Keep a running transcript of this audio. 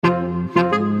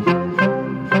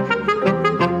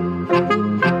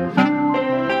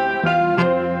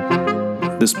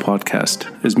This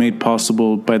podcast is made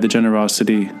possible by the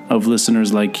generosity of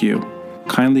listeners like you.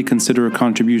 Kindly consider a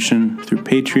contribution through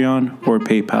Patreon or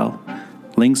PayPal.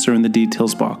 Links are in the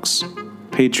details box.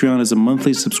 Patreon is a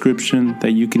monthly subscription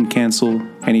that you can cancel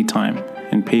anytime,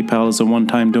 and PayPal is a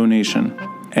one-time donation.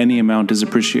 Any amount is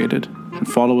appreciated. And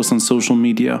follow us on social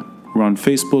media. We're on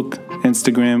Facebook,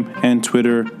 Instagram, and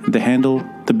Twitter, the handle,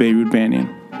 The Beirut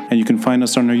Banyan. And you can find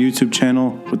us on our YouTube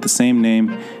channel with the same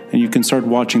name, and you can start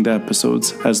watching the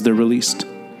episodes as they're released.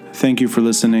 Thank you for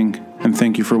listening, and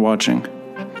thank you for watching.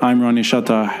 I'm Ronnie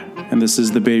Shatah, and this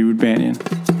is The Beirut Banyan.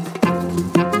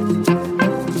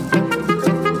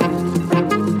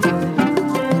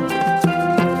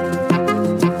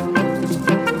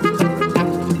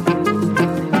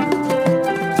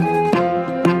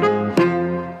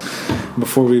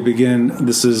 Before we begin,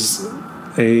 this is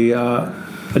a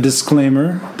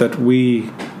disclaimer that we're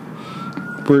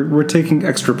taking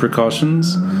extra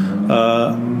precautions.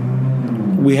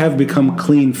 We have become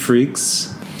clean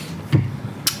freaks.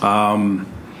 I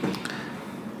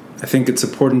think it's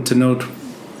important to note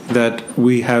that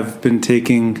we have been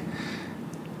taking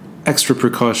extra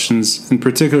precautions, in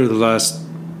particular the last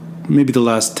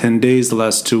 10 days, the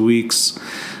last 2 weeks.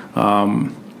 I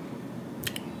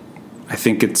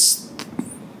think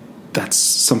that's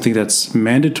something that's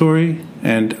mandatory,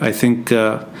 and I think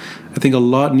a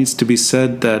lot needs to be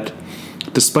said that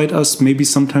despite us maybe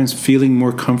sometimes feeling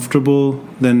more comfortable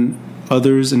than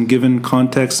others in given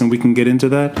context, and we can get into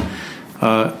that,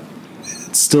 it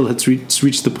still has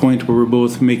reached the point where we're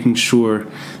both making sure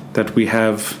that we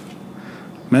have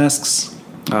masks,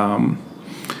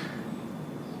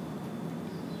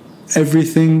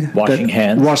 everything, washing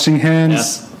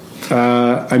hands.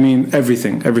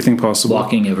 Everything possible.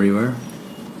 Walking everywhere,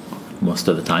 most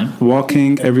of the time.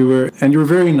 Walking everywhere. And you were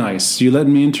very nice. You let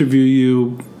me interview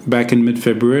you back in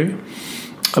mid-February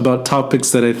about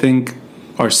topics that I think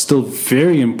are still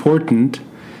very important,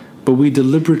 but we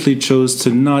deliberately chose to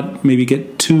not maybe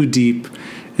get too deep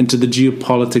into the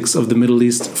geopolitics of the Middle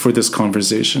East for this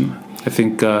conversation. I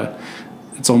think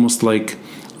it's almost like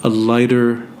a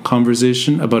lighter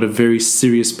conversation about a very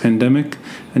serious pandemic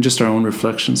and just our own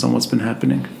reflections on what's been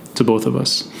happening to both of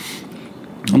us.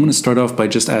 I'm going to start off by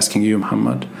just asking you,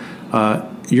 Mohamad,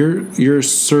 your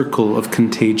circle of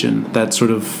contagion, that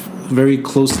sort of very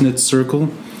close-knit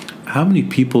circle, how many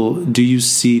people do you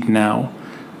see now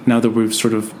that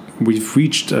we've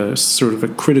reached a sort of a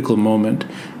critical moment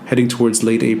heading towards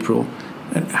late April?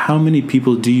 And how many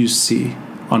people do you see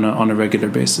on a regular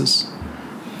basis?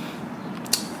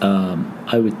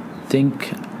 I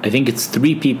think it's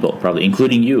 3 people, probably,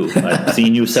 including you. I've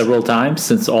seen you several times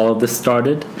since all of this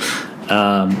started.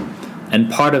 And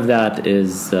part of that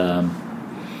is,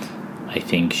 I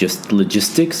think, just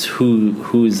logistics,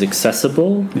 who is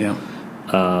accessible,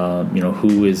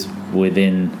 who is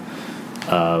within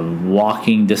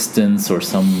walking distance or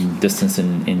some distance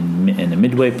in a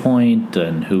midway point,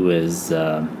 and who's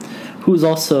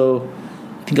also...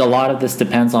 I think a lot of this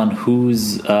depends on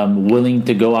who's willing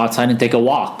to go outside and take a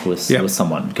walk with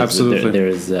someone.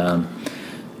 Absolutely.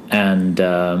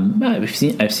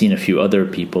 I've seen a few other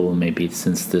people maybe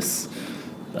since this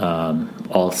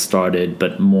all started,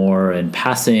 but more in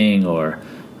passing or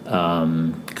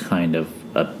kind of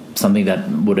something that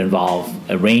would involve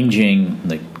arranging,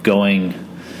 like going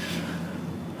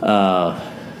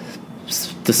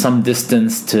to some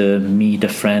distance to meet a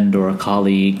friend or a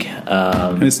colleague.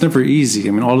 And it's never easy.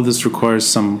 I mean, all of this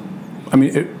requires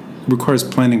it requires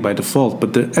planning by default,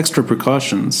 but the extra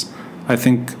precautions, I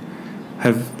think,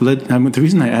 have led... the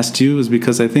reason I asked you is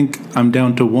because I think I'm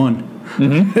down to 1.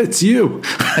 Mm-hmm. It's you.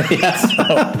 Yes.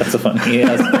 Oh, that's a funny.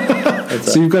 Yes.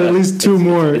 So you've got at least 2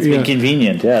 more. It's been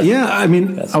convenient, yes. Yeah, I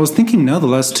mean, yes. I was thinking now the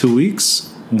last 2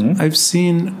 weeks, mm-hmm. I've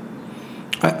seen...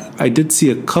 I did see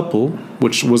a couple,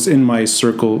 which was in my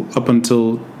circle up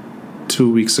until 2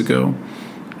 weeks ago.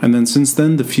 And then since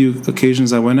then, the few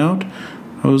occasions I went out,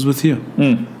 I was with you.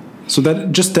 Mm. So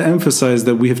that just to emphasize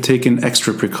that we have taken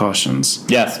extra precautions.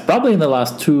 Yes, probably in the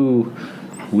last 2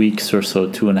 weeks or so,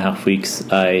 2.5 weeks,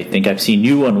 I think I've seen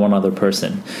you and one other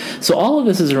person. So all of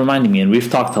this is reminding me, and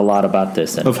we've talked a lot about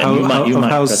this. And, of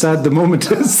how sad the moment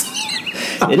is.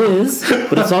 It is,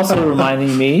 but it's also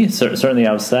reminding me, certainly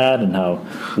how sad and how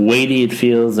weighty it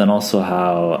feels, and also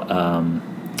how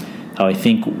I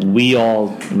think we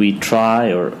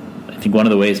try, or I think one of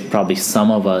the ways probably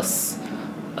some of us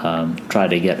try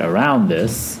to get around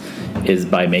this is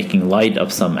by making light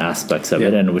of some aspects of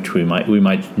it, and which we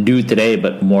might do today,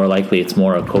 but more likely it's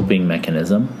more a coping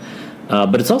mechanism.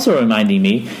 But it's also reminding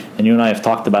me, and you and I have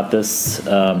talked about this,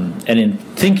 and in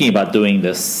thinking about doing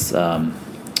this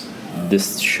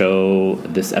this show,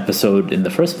 this episode in the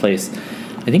first place,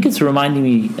 I think it's reminding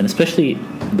me, and especially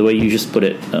the way you just put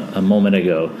it a moment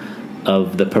ago,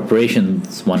 of the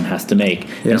preparations one has to make.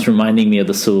 Yeah. It's reminding me of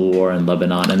the civil war in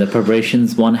Lebanon and the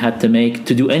preparations one had to make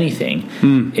to do anything.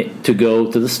 To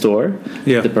go to the store.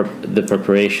 Yeah. The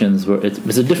preparations it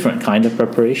was a different kind of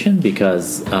preparation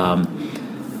because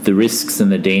the risks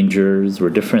and the dangers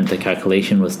were different. The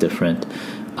calculation was different.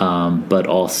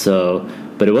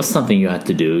 But it was something you had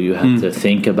to do. You had to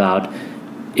think about,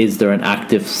 is there an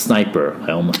active sniper?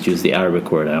 I almost used the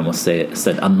Arabic word. I almost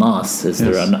said anas. Is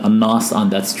there an anas on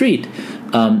that street?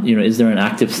 Is there an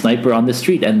active sniper on the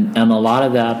street? And a lot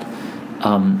of that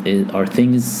are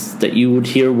things that you would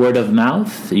hear word of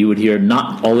mouth. You would hear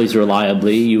not always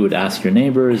reliably. You would ask your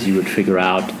neighbors. You would figure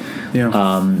out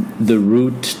the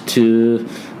route to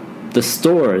the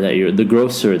store the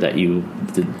grocer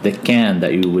the can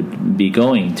that you would be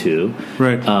going to.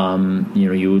 Right.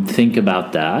 You would think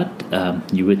about that.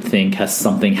 You would think, has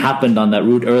something happened on that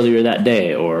route earlier that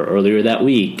day or earlier that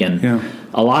week? And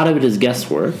a lot of it is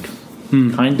guesswork.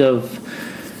 Kind of.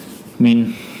 I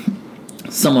mean,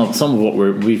 some of what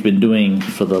we've been doing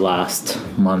for the last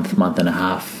month and a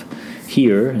half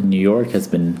here in New York has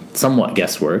been somewhat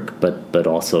guesswork, but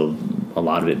also a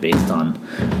lot of it based on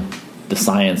the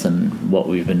science and what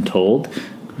we've been told.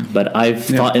 But I've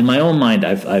thought in my own mind,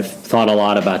 I've thought a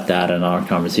lot about that, and our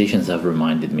conversations have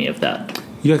reminded me of that.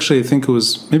 You actually, I think it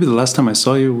was maybe the last time I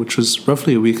saw you, which was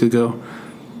roughly a week ago.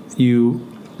 You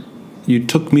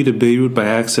took me to Beirut by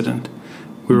accident.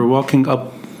 We were walking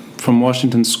up from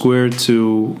Washington Square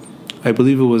to, I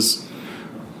believe it was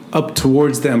up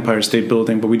towards the Empire State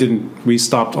Building, but we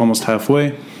stopped almost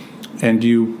halfway, and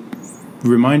you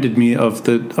reminded me of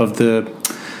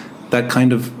that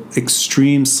kind of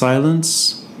extreme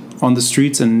silence on the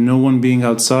streets and no one being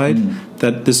outside,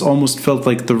 that this almost felt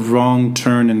like the wrong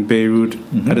turn in Beirut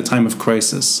at a time of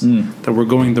crisis, that we're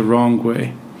going the wrong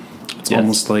way. It's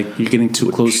almost like you're getting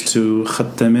too close to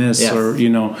Khat Temes, or,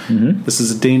 this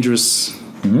is a dangerous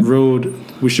road.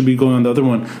 We should be going on the other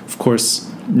one. Of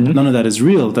course, none of that is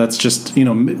real. That's just,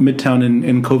 Midtown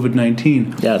in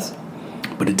COVID-19. Yes.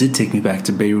 But it did take me back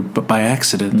to Beirut, but by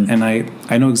accident. And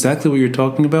I know exactly what you're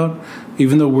talking about,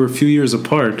 even though we're a few years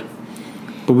apart.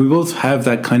 But we both have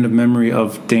that kind of memory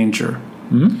of danger.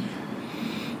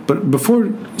 But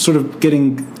before sort of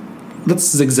let's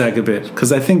zigzag a bit,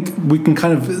 because I think we can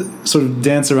kind of sort of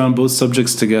dance around both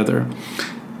subjects together.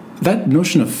 That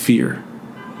notion of fear,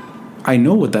 I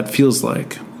know what that feels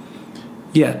like.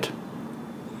 Yet,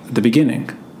 at the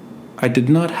beginning, I did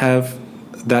not have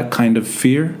that kind of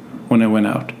fear when I went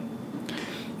out.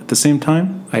 At the same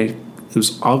time, it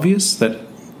was obvious that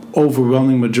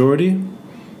overwhelming majority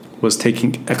was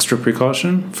taking extra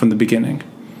precaution from the beginning,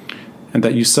 and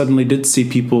that you suddenly did see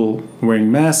people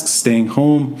wearing masks, staying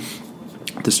home.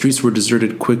 The streets were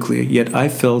deserted quickly, yet I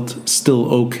felt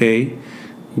still okay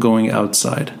going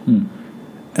outside.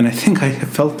 And I think I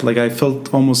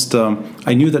felt almost,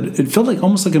 I knew that it felt like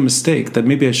almost like a mistake, that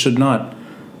maybe I should not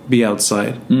be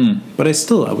outside. But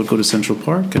I would go to Central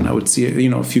Park and I would see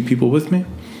a few people with me,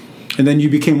 and then you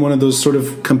became one of those sort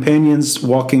of companions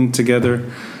walking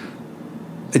together.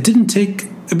 It didn't take,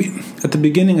 at the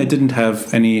beginning I didn't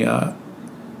have any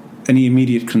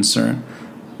immediate concern.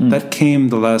 That came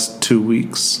the last 2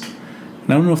 weeks,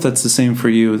 and I don't know if that's the same for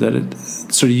you, that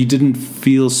you didn't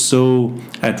feel so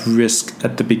at risk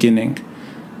at the beginning,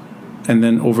 and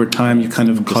then over time you kind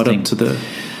of caught up to the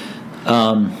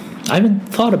I haven't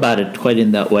thought about it quite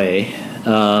in that way.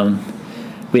 I'm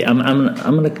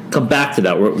going to come back to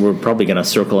that. We're probably going to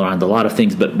circle around a lot of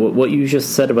things, but what you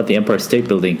just said about the Empire State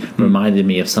Building reminded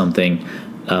me of something,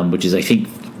 which is, I think,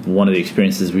 one of the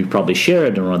experiences we've probably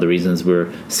shared, and one of the reasons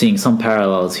we're seeing some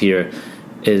parallels here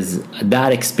is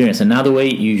that experience. And now the way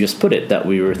you just put it, that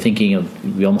we were thinking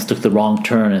of, we almost took the wrong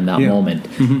turn in that moment.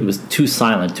 It was too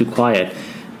silent, too quiet.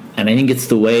 And I think it's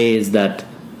the ways that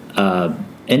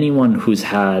anyone who's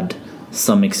had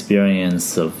some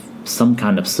experience of some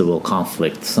kind of civil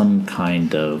conflict, some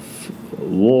kind of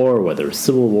war, whether it's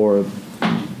civil war,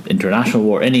 international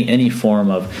war, any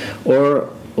form of, or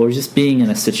just being in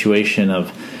a situation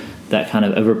of that kind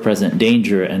of ever-present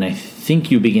danger, and I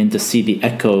think you begin to see the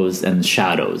echoes and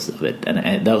shadows of it,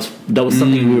 and that was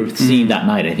something we were seeing that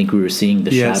night. I think we were seeing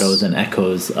the shadows and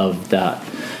echoes of that,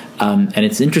 and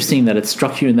it's interesting that it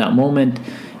struck you in that moment.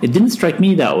 It didn't strike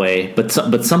me that way, but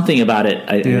something about it,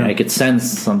 I could sense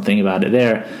something about it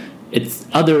there. It's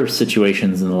other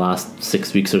situations in the last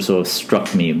 6 weeks or so have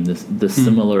struck me, the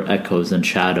similar echoes and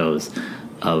shadows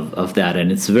of that,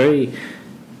 and it's very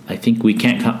I think we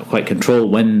can't quite control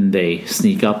when they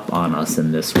sneak up on us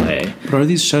in this way. But are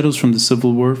these shadows from the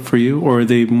Civil War for you, or are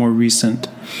they more recent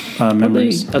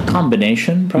memories? A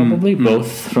combination, probably,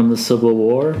 both from the Civil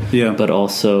War, but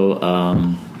also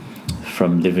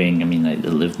from living. I mean, I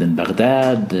lived in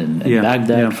Baghdad and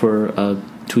Baghdad for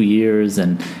 2 years,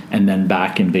 and then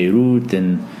back in Beirut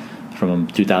from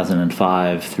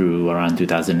 2005 through around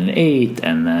 2008,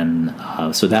 and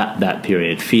then so that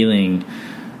period, feeling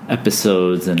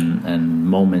episodes and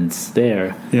moments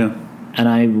there. Yeah. And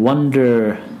I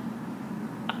wonder,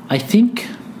 I'm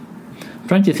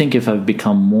trying to think if I've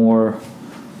become more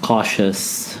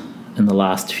cautious in the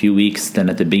last few weeks than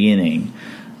at the beginning.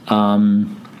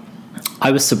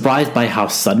 I was surprised by how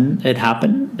sudden it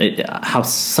happened. I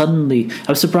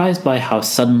was surprised by how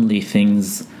suddenly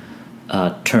things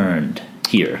turned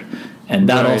here. And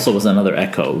that also was another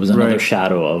echo. It was another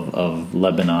shadow of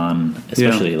Lebanon,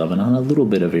 especially Lebanon, a little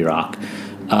bit of Iraq,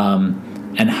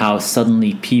 and how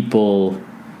suddenly people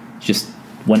just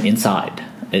went inside,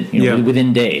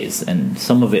 within days. And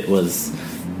some of it was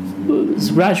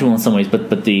gradual in some ways, but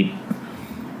the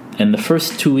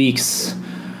first 2 weeks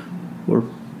were.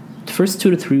 The first 2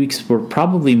 to 3 weeks were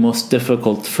probably most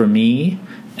difficult for me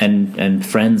and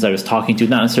friends I was talking to,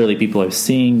 not necessarily people I was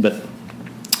seeing, but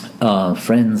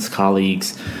friends,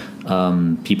 colleagues,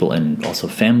 people, and also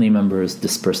family members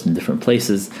dispersed in different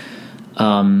places.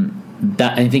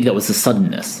 That I think that was the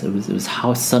suddenness. It was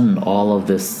how sudden all of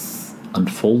this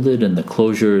unfolded, and the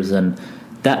closures, and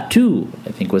that too,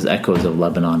 I think, was echoes of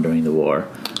Lebanon during the war.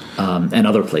 And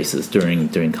other places during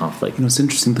conflict. It's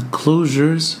interesting. The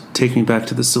closures take me back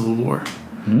to the Civil War,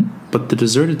 but the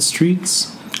deserted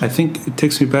streets, I think it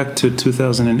takes me back to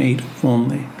 2008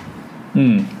 only.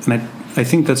 And I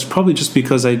think that's probably just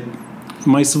because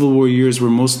my Civil War years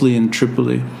were mostly in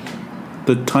Tripoli.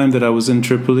 The time that I was in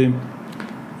Tripoli,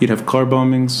 you'd have car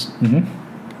bombings.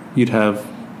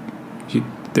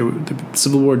 The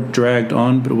Civil War dragged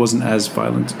on, but it wasn't as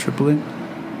violent in Tripoli.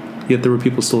 Yet there were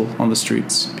people still on the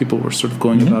streets. People were sort of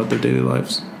going about their daily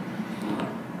lives.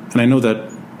 And I know that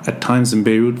at times in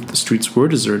Beirut, the streets were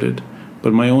deserted.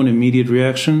 But my own immediate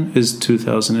reaction is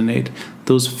 2008.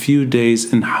 Those few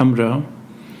days in Hamra,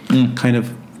 kind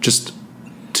of just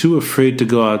too afraid to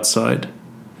go outside.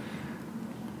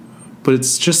 But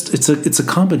it's a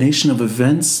combination of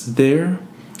events there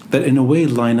that in a way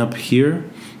line up here.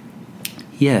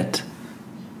 Yet,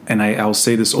 and I'll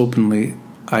say this openly,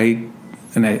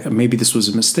 maybe this was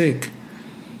a mistake,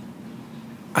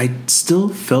 I still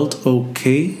felt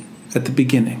okay at the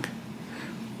beginning.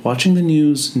 Watching the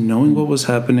news, knowing what was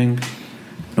happening,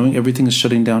 knowing everything is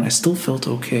shutting down, I still felt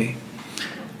okay.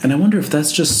 And I wonder if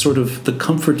that's just sort of the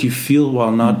comfort you feel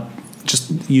while not just,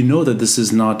 that this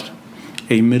is not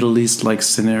a Middle East-like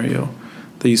scenario,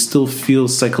 that you still feel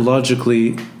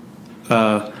psychologically,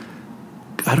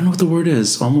 I don't know what the word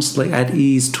is, almost like at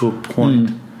ease to a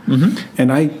point.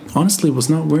 And I honestly was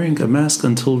not wearing a mask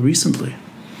until recently,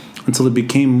 until it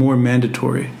became more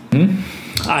mandatory.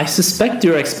 I suspect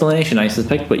your explanation, I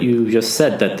suspect what you just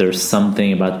said, that there's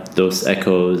something about those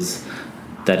echoes,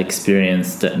 that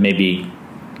experience that maybe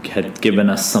had given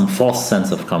us some false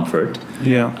sense of comfort.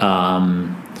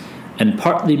 And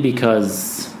partly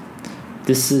because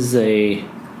this is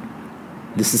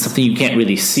something you can't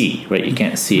really see, right? You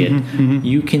can't see it.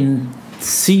 You can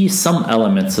see some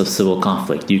elements of civil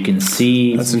conflict. You can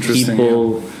see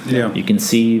people. You can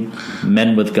see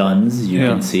men with guns. You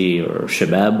can see or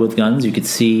shabab with guns. You could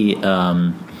see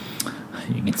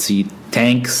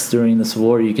tanks during this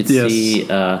war. You could see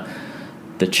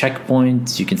the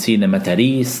checkpoints. You can see the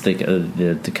mataris.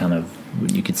 The kind of,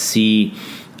 you could see.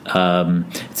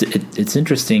 It's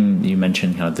interesting you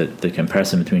mentioned the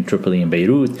comparison between Tripoli and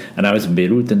Beirut, and I was in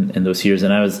Beirut in those years,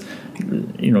 and I was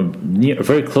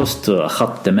very close to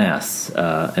Khat Damas.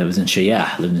 I was in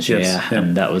Shayah, lived in Shayah,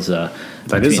 and that was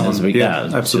absolutely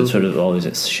sort of always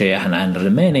Shayah and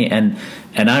Remeni, and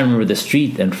I remember the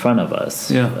street in front of us,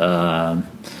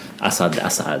 Asad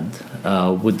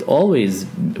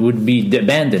would be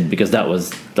abandoned because that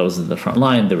was the front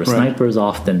line. There were snipers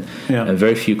often, and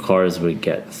very few cars would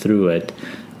get through it,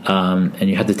 and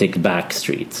you had to take back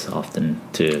streets often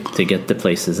to get to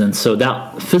places. And so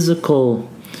that physical,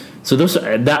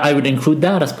 that I would include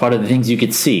that as part of the things you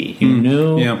could see. You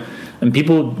knew, and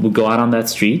people would go out on that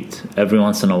street every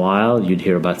once in a while. You'd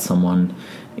hear about someone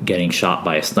getting shot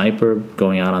by a sniper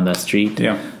going out on that street.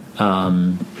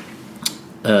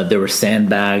 There were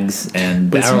sandbags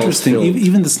and barrels. It's interesting.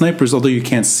 Even the snipers, although you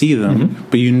can't see them,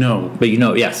 but you know.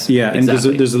 Yes. Yeah,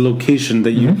 exactly. And there's a location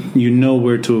that you know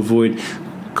where to avoid.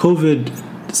 COVID,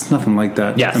 it's nothing like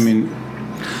that. Yes. I mean,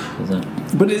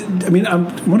 I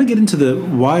want to get into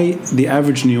why the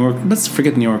average New Yorker, let's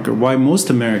forget New Yorker, why most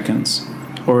Americans,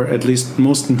 or at least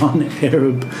most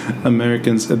non-Arab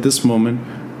Americans at this moment,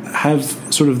 have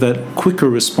sort of that quicker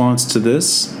response to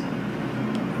this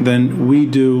than we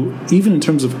do, even in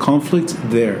terms of conflict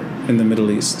there in the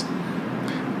Middle East.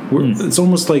 It's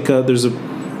almost like I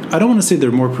don't want to say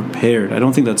they're more prepared. I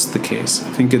don't think that's the case.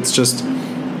 I think it's just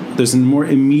there's a more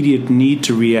immediate need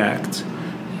to react.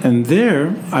 And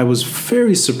there, I was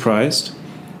very surprised.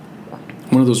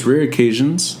 One of those rare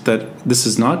occasions that this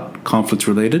is not conflict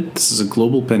related. This is a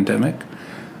global pandemic.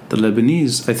 The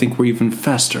Lebanese, I think, were even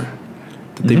faster.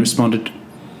 That they responded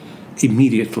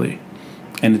immediately.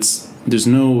 And there's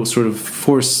no sort of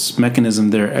force mechanism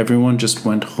there. Everyone just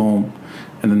went home.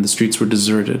 And then the streets were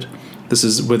deserted. This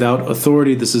is without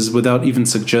authority. This is without even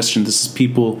suggestion. This is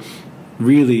people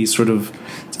really sort of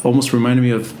almost reminded me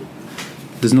of,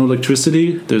 there's no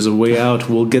electricity, there's a way out.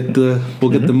 We'll get the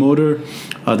motor.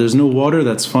 There's no water,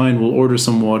 that's fine. We'll order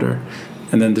some water.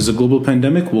 And then there's a global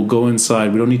pandemic. We'll go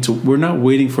inside. We're not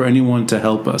waiting for anyone to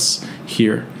help us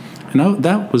here. And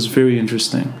that was very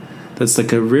interesting. That's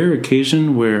like a rare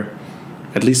occasion where,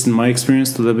 at least in my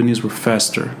experience, the Lebanese were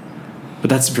faster.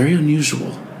 But that's very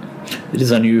unusual. It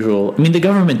is unusual. I mean, the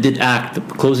government did act.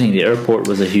 Closing the airport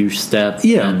was a huge step.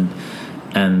 Yeah.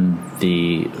 And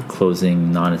the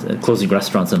closing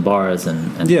restaurants and bars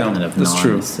and that's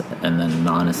true. And then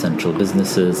non-essential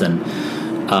businesses and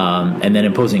then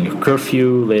imposing a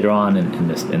curfew later on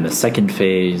in the second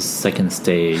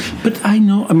stage. But I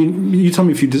know. I mean, you tell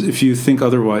me if you think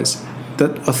otherwise.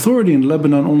 That authority in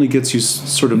Lebanon only gets you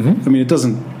sort of. I mean, it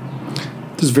doesn't.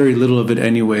 There's very little of it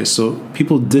anyway. So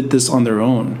people did this on their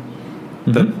own.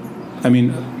 I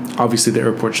mean, obviously the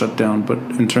airport shut down, but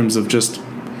in terms of just.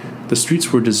 The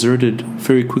streets were deserted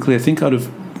very quickly, I think, out of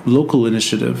local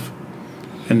initiative.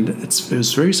 And it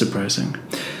was very surprising.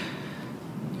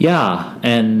 Yeah,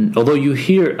 and although you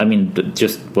hear, I mean,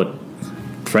 just what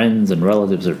friends and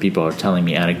relatives or people are telling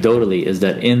me anecdotally is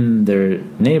that in their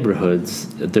neighborhoods,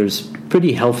 there's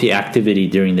pretty healthy activity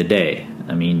during the day.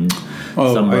 I mean,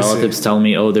 some relatives tell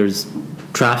me, there's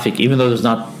traffic, even though there's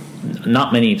not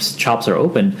many shops are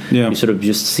open. You sort of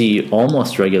just see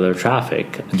almost regular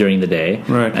traffic during the day,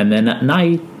 right. And then at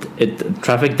night,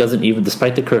 traffic doesn't even,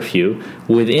 despite the curfew,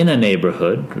 within a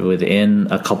neighborhood, within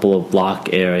a couple of block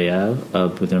area,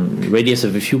 within a radius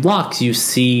of a few blocks, you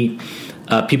see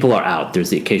people are out.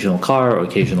 There's the occasional car or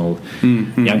occasional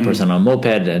young person on a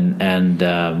moped, and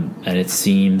it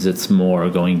seems it's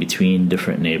more going between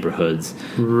different neighborhoods,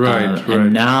 right.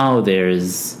 And now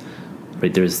there's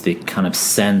the kind of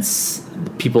sense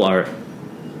people are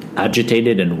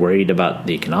agitated and worried about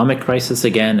the economic crisis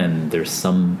again, and there's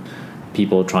some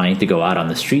people trying to go out on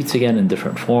the streets again in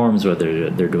different forms, or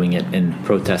they're doing it in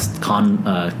protest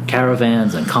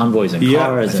caravans and convoys and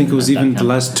cars. I think it was even the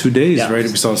last 2 days, right?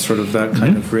 We saw sort of that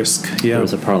kind of risk. Yeah, there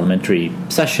was a parliamentary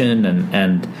session,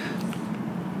 and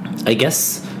I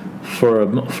guess for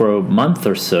a month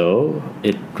or so,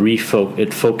 it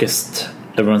focused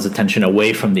everyone's attention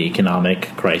away from the economic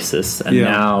crisis, and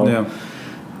now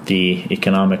the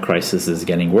economic crisis is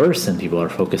getting worse, and people are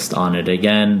focused on it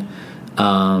again.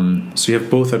 So you have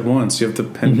both at once. You have the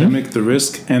pandemic, the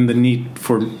risk, and the need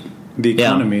for the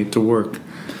economy to work.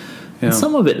 Yeah. And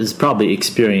some of it is probably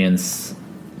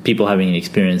people having an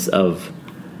experience of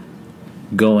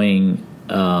going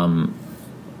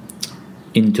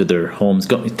into their homes,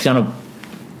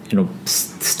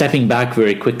 stepping back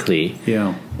very quickly.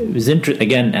 Yeah, it was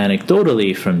again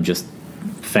anecdotally from just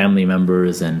family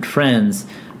members and friends.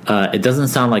 It doesn't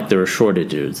sound like there are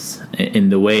shortages in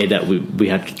the way that we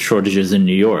had shortages in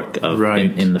New York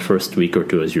in the first week or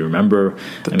two, as you remember.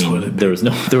 There was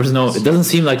no. It doesn't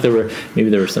seem like there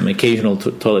were some occasional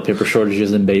toilet paper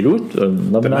shortages in Beirut or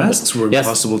Lebanon. The masks were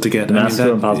impossible to get. The masks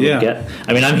were impossible to get.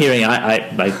 I mean, I'm hearing.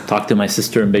 I talked to my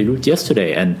sister in Beirut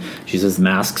yesterday, and she says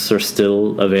masks are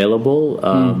still available.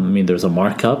 I mean, there's a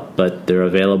markup, but they're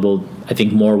available, I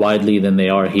think, more widely than they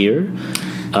are here.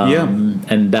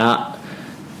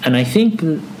 And I think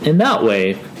in that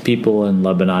way, people in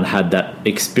Lebanon had that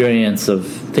experience of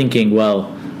thinking,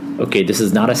 well, okay, this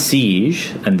is not a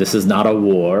siege and this is not a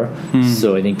war.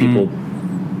 So I think people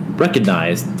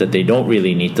recognized that they don't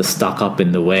really need to stock up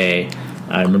in the way.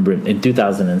 I remember in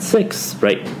 2006,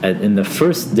 right, in the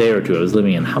first day or two, I was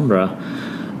living in Hamra,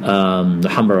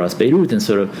 Ras Beirut,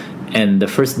 and the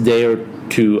first day or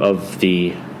two of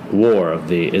the war, of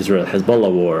the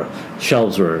Israel-Hezbollah war,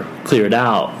 shelves were cleared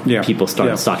out. People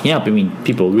started stocking up. I mean,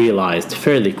 people realized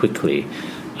fairly quickly,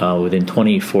 within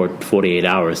 24 to 48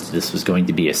 hours, this was going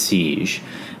to be a siege.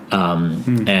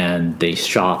 And they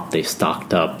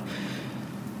stocked up.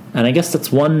 And I guess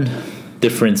that's one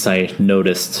difference I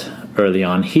noticed early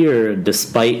on here,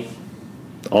 despite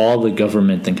all the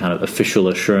government and kind of official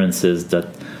assurances that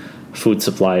food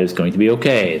supply is going to be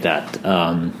okay, that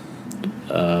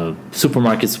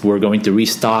supermarkets were going to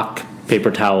restock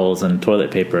paper towels and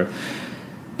toilet paper.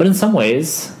 But in some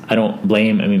ways, I don't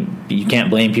blame. I mean, you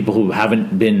can't blame people who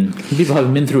haven't been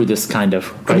through this kind of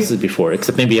crisis before,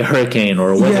 except maybe a hurricane or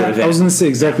a weather event. I was going to say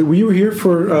exactly. Were you here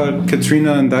for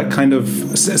Katrina and that kind of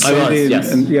Sandy?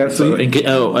 Yes.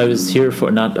 I was here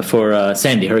for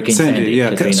Sandy, Hurricane Sandy.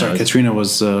 Yeah, Katrina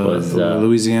was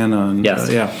Louisiana. And,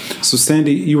 So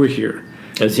Sandy, you were here.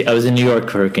 I was in New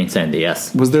York for Hurricane Sandy.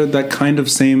 Yes. Was there that kind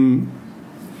of same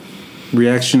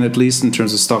reaction, at least in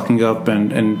terms of stocking up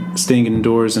and staying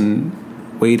indoors and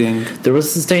waiting? There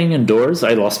was staying indoors.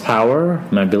 I lost power.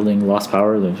 My building lost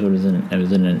power. I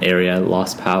was in an area that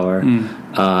lost power.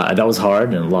 That was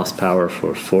hard, and lost power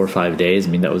for 4 or 5 days.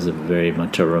 I mean, that was very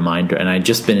much a reminder. And I'd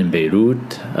just been in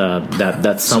Beirut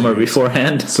that summer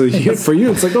beforehand. So for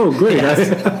you, it's like, oh, great.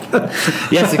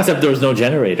 Yes, except there was no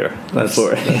generator. That's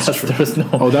true. There was no.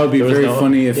 Oh, that would be very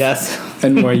funny if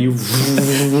NYU.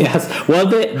 Yes. Well,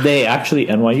 they actually,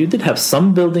 NYU did have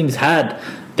some buildings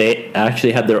they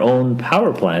actually had their own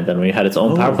power plant, and we had its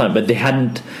own power plant, but they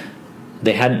hadn't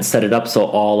set it up so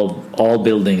all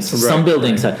buildings. Some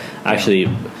buildings had actually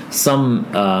some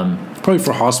probably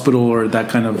for hospital or that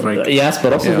kind of like. Yes,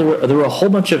 but also there were a whole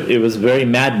bunch of. It was very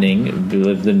maddening. We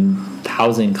lived in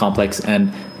housing complex,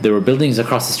 and there were buildings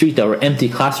across the street that were empty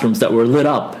classrooms that were lit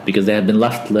up because they had been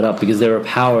left lit up because they were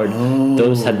powered.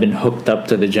 Those had been hooked up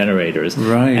to the generators,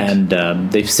 right? And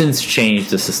they've since changed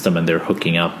the system, and they're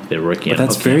hooking up. They're working. But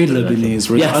that's very Lebanese,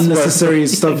 where unnecessary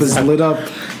stuff is lit up,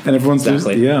 and everyone's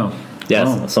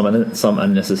Yes, some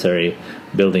unnecessary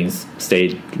buildings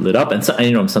stayed lit up, and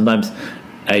sometimes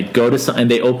I'd go to some, and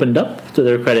they opened up, to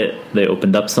their credit, they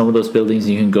opened up some of those buildings.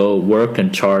 You can go work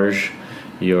and charge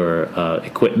your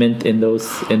equipment in those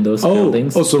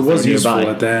buildings. Oh, so it was useful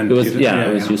at the end. It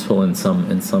was useful in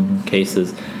some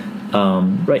cases,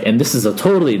 right? And this is a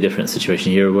totally different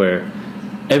situation here, where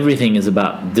everything is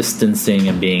about distancing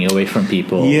and being away from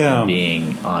people, and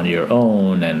being on your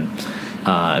own, and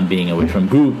being away from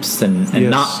groups, and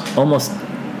not almost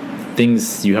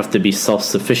things you have to be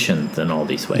self-sufficient in all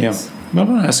these ways. Yeah. I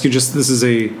want to ask you just, it's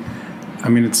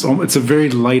a very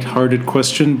light-hearted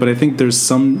question, but I think there's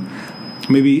some,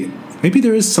 maybe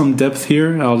there is some depth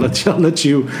here. I'll let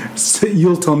you,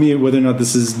 you'll tell me whether or not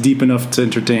this is deep enough to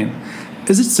entertain.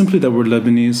 Is it simply that we're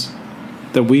Lebanese,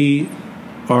 that we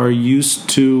are used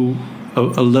to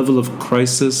a level of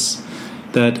crisis,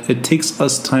 that it takes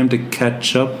us time to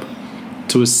catch up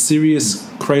to a serious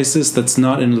crisis that's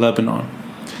not in Lebanon?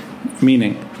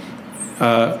 Meaning,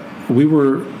 we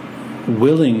were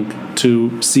willing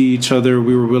to see each other.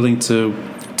 We were willing to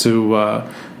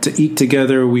eat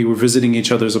together. We were visiting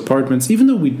each other's apartments, even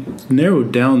though we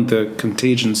narrowed down the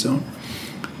contagion zone.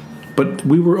 But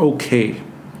we were okay,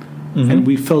 and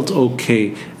we felt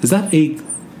okay. Is that a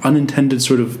unintended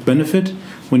sort of benefit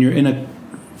when you're in a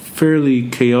fairly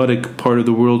chaotic part of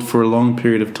the world for a long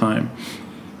period of time,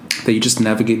 that you just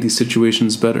navigate these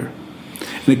situations better?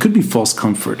 And it could be false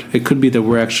comfort. It could be that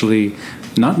we're actually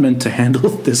not meant to handle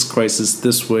this crisis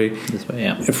this way.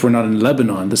 If we're not in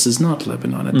Lebanon, this is not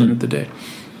Lebanon at the end of the day.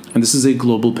 And this is a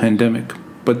global pandemic.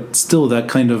 But still, that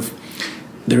kind of,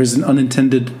 there is an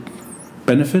unintended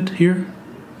benefit here?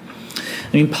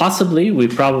 I mean, possibly. We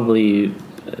probably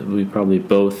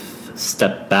both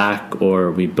stepped back,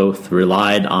 or we both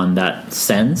relied on that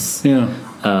sense.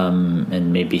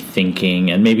 And maybe thinking,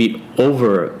 and maybe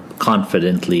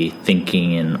overconfidently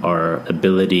thinking in our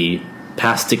ability,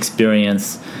 past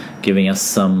experience, giving us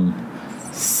some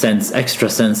extra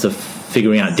sense of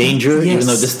figuring out danger, even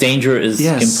though this danger is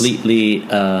completely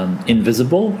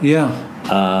invisible.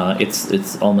 It's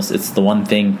the one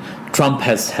thing Trump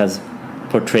has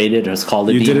portrayed it, has called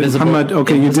it the invisible. Mohamad,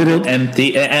 okay, you did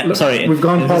it. We've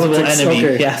gone politics. Enemy.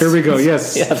 Okay, here we go.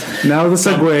 Yes. Now the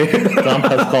segue. Trump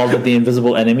has called it the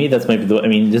invisible enemy. That's maybe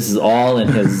this is all in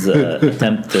his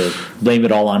attempt to blame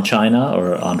it all on China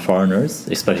or on foreigners,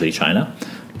 especially China.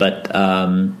 But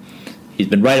he's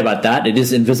been right about that. It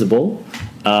is invisible.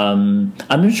 I'm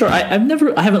not sure. I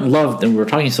haven't loved, and we're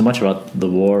talking so much about the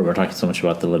war. We're talking so much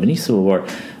about the Lebanese Civil War.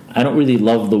 I don't really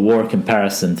love the war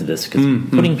comparison to this, because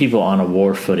putting people on a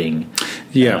war footing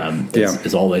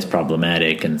is always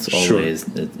problematic, and it's always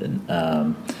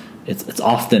it's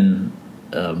often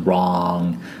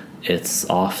wrong, it's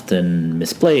often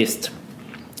misplaced.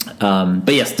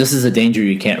 But yes, this is a danger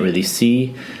you can't really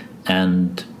see,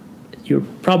 and you're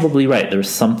probably right. There's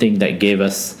something that gave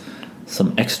us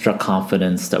some extra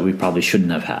confidence that we probably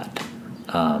shouldn't have had.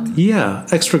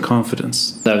 Extra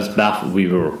confidence. That was baffled. We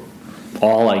were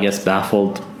all, I guess,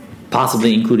 baffled,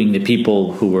 possibly including the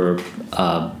people who were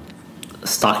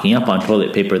stocking up on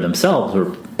toilet paper themselves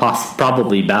were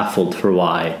probably baffled for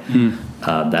why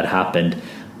that happened.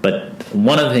 But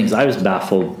one of the things I was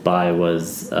baffled by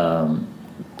was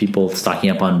people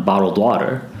stocking up on bottled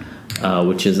water,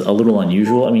 which is a little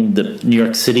unusual. I mean, the New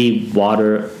York City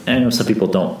water, I know some people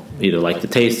don't either like the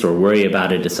taste or worry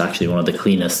about it. It's actually one of the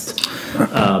cleanest,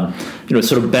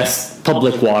 sort of best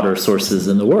public water sources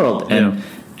in the world.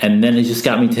 And then it just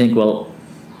got me to think, well,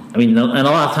 I mean, and a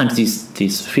lot of times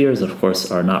these fears, of course,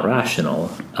 are not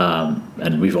rational,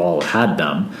 and we've all had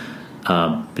them.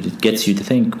 But it gets you to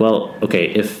think, well, okay,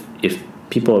 if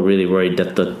people are really worried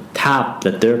that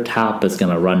their tap is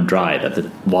going to run dry, that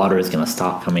the water is going to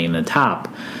stop coming in the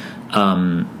tap,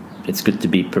 it's good to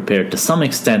be prepared to some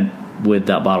extent with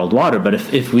that bottled water. But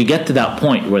if we get to that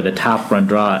point where the tap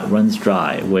runs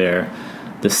dry, where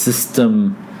the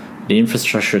system, the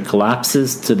infrastructure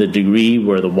collapses to the degree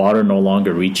where the water no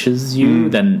longer reaches you,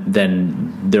 then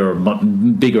there are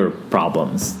bigger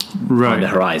problems on the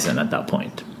horizon at that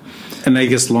point. And I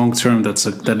guess long term,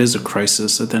 that is a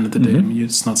crisis at the end of the day. I mean,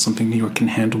 it's not something New York can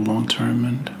handle long term.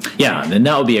 And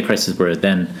that would be a crisis where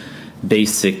then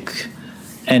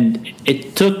and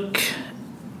it took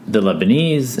the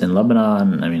Lebanese in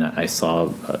Lebanon. I mean, I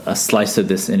saw a slice of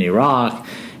this in Iraq.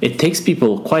 It takes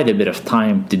people quite a bit of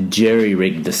time to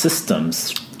jerry-rig the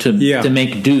systems to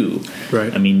make do.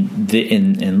 Right. I mean,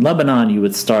 in Lebanon, you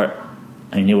would start.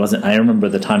 I mean, it wasn't. I remember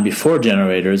the time before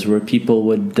generators, where people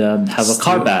would have a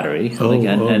car battery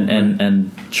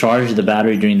and charge the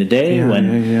battery during the day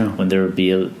when there would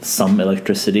be some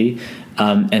electricity,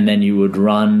 and then you would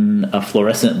run a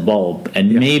fluorescent bulb,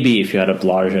 and maybe if you had a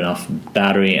large enough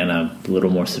battery and a little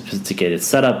more sophisticated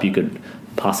setup, you could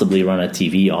possibly run a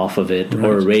TV off of it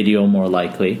or a radio, more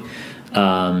likely.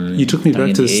 You took me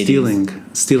back to stealing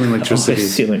electricity.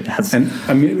 Stealing. And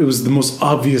I mean, it was the most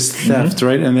obvious theft,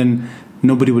 right? And then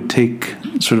nobody would take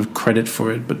sort of credit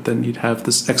for it, but then you'd have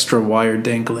this extra wire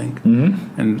dangling,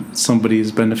 and somebody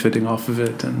is benefiting off of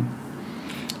it. And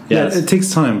it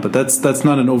takes time, but that's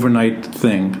not an overnight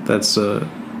thing. That's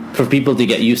for people to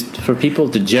get used, for people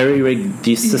to jerry-rig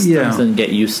these systems and get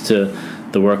used to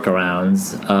the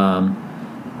workarounds.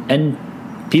 And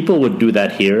people would do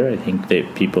that here. I think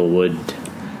that people would,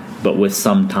 but with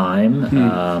some time.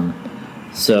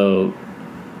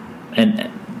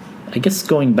 And I guess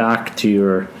going back to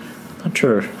your, I'm not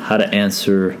sure how to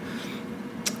answer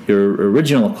your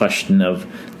original question of,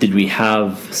 did we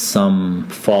have some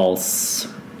false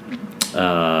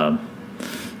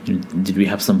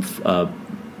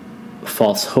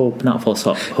hope? Not false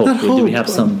hope. Did we have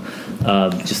some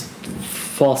just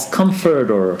false comfort,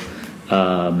 or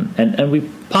and we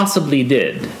possibly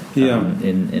did.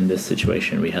 In this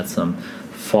situation, we had some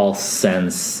false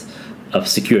sense of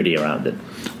security around it.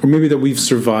 Or maybe that we've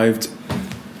survived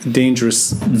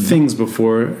dangerous things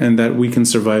before, and that we can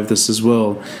survive this as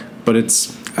well. But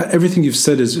it's everything you've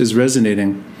said is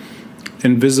resonating.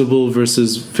 Invisible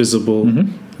versus visible.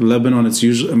 Lebanon, it's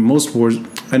usually most wars.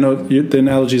 I know the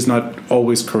analogy is not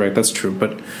always correct. That's true,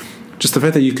 but just the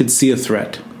fact that you could see a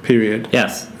threat. Period.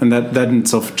 Yes, and that in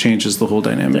itself changes the whole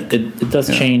dynamic. It does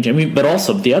change. I mean, but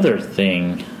also the other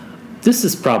thing. This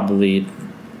is probably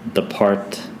the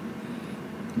part.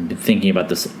 I've been thinking about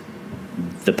this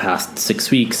the past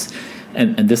 6 weeks,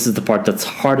 and this is the part that's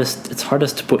hardest. It's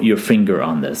hardest to put your finger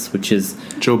on this, which is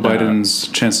Joe Biden's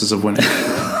chances of winning.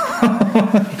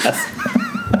 Yes.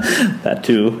 That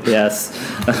too. Yes.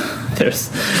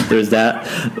 There's that.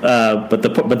 But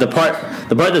the part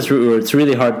that's where it's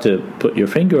really hard to put your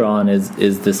finger on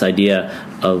is this idea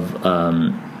of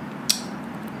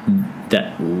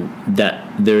that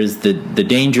there is the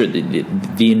danger,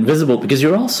 the invisible, because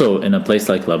you're also in a place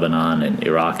like Lebanon and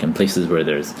Iraq and places where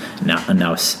there's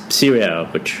now Syria,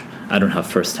 which I don't have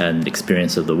firsthand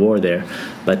experience of the war there,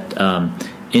 but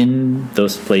in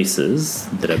those places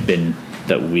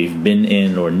that we've been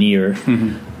in or near,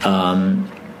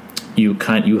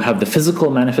 you have the physical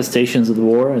manifestations of the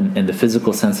war and the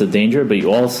physical sense of danger, but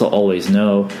you also always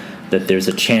know that there's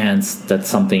a chance that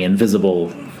something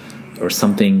invisible or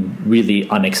something really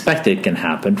unexpected can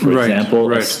happen. For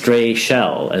example, a stray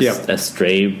shell, a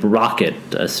stray rocket,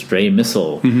 a stray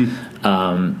missile.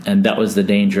 And that was the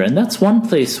danger. And that's one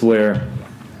place where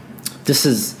this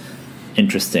is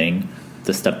interesting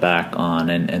to step back on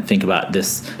and think about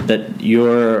this, that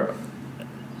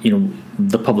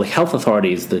the public health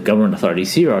authorities, the government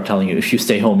authorities here are telling you, if you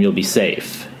stay home, you'll be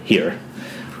safe here.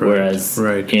 Whereas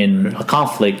in a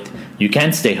conflict, you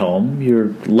can stay home.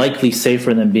 You're likely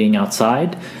safer than being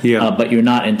outside. Yeah. But you're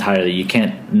not entirely. You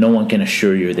can't. No one can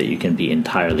assure you that you can be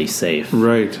entirely safe.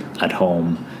 Right. At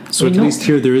home. So at least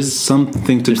here there is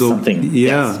something to go. Something. Yeah,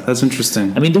 yes. That's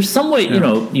interesting. I mean, there's some way.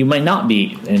 You might not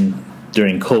be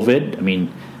during COVID. I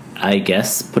mean, I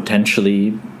guess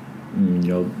potentially.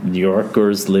 New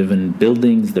Yorkers live in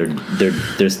buildings.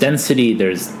 There's density.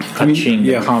 There's touching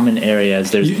common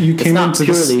areas. There's you came into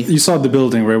purely. You saw the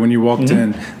building right when you walked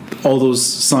in. All those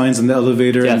signs in the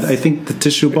elevator, yes. and I think the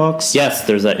tissue box. Yes,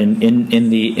 there's in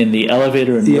the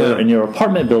elevator in your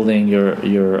apartment building.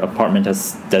 Your apartment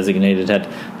has designated that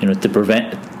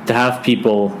to have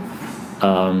people.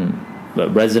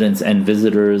 Residents and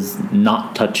visitors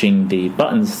not touching the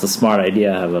buttons. It's a smart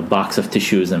idea. Have a box of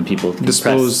tissues and people can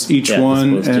dispose each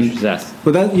one. Dispose and tissues, yes.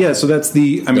 But so that's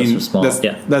the. I mean,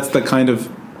 that's the kind of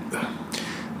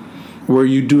where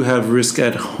you do have risk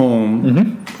at home.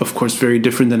 Mm-hmm. Of course, very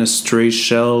different than a stray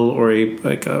shell or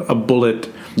a bullet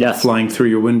flying through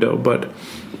your window. But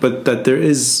that there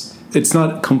is. It's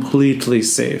not completely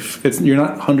safe. You're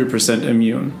not 100%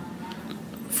 immune.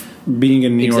 Being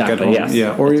in New York at home,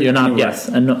 yes. or you're not, yes,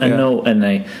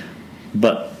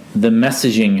 but the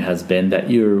messaging has been that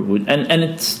and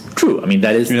it's true. I mean,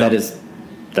 that is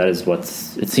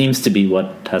what's. It seems to be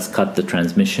what has cut the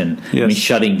transmission. Yes. I mean,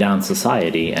 shutting down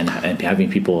society and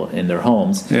having people in their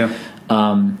homes. Yeah,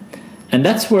 and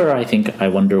that's where I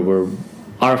wonder where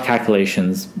our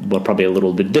calculations were probably a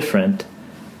little bit different,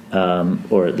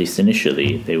 or at least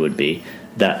initially they would be.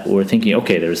 That we're thinking,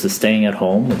 okay, there's the staying at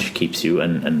home, which keeps you,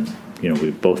 and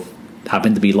we both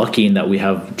happen to be lucky in that we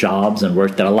have jobs and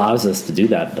work that allows us to do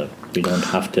that. That we don't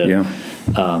have to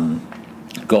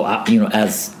go out.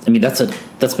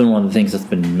 That's been one of the things that's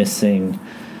been missing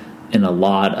in a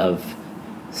lot of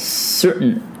a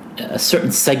certain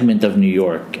segment of New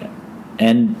York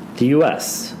and the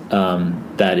U.S.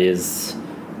 That's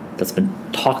been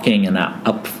talking and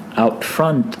out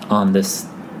front on this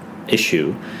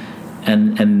issue.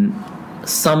 And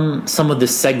some of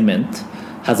this segment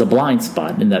has a blind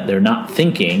spot in that they're not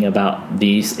thinking about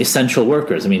these essential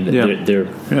workers. I mean, they're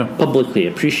publicly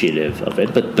appreciative of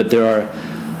it, but there are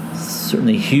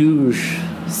certainly huge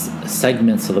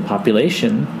segments of the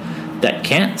population that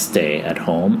can't stay at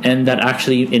home, and that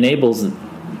actually enables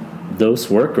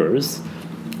those workers,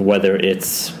 whether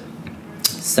it's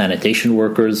sanitation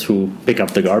workers who pick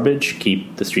up the garbage,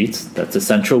 keep the streets. That's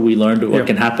essential. We learned what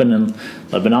can happen in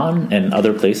Lebanon and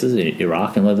other places, in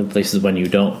Iraq and other places, when you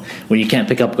can't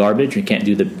pick up garbage, you can't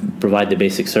provide the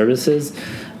basic services.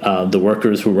 The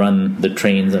workers who run the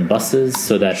trains and buses,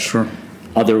 so that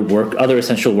other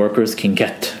essential workers can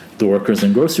get the workers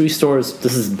in grocery stores.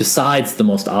 This is besides the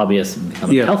most obvious kind of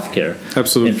healthcare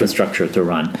infrastructure to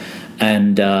run,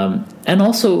 and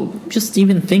also just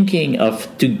even thinking of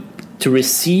to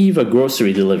receive a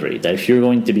grocery delivery, that if you're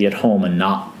going to be at home and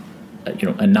not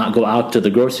go out to the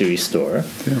grocery store,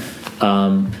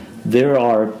 there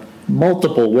are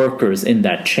multiple workers in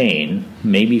that chain,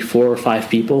 maybe 4 or 5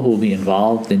 people who will be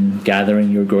involved in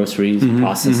gathering your groceries,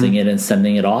 processing it, and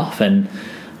sending it off. And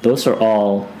those are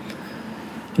all,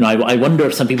 I wonder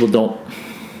if some people don't.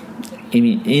 I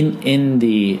mean, in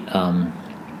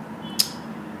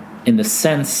the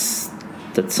sense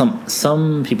that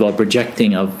some people are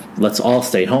projecting of let's all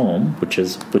stay home,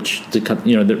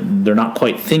 they're not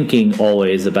quite thinking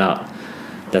always about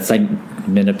that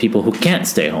segment of people who can't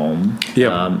stay home,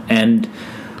 and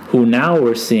who now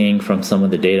we're seeing from some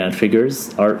of the data and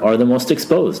figures are the most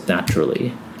exposed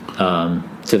naturally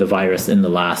to the virus in the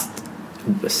last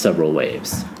several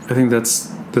waves. I think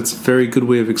that's a very good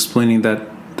way of explaining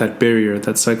that barrier,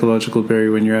 that psychological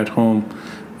barrier when you're at home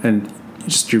and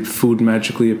just your food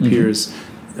magically appears.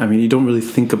 I mean, you don't really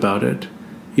think about it.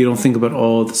 You don't think about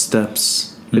all the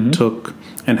steps it took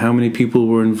and how many people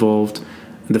were involved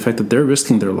and the fact that they're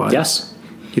risking their lives. Yes.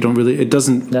 You don't really, it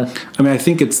doesn't, I mean, I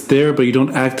think it's there, but you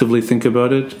don't actively think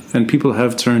about it. And people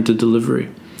have turned to delivery.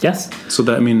 Yes. So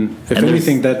that, I mean, if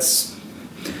anything, that's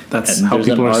how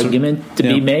people are. There's an argument to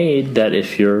be made that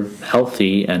if you're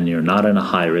healthy and you're not in a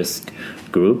high risk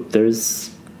group,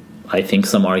 there's, I think,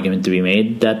 some argument to be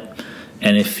made that,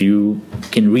 and if you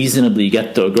can reasonably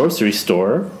get to a grocery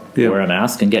store, wear a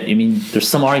mask and there's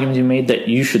some argument to be made that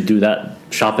you should do that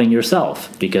shopping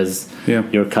yourself because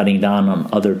you're cutting down on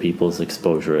other people's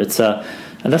exposure.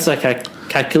 And that's a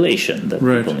calculation that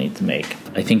people need to make.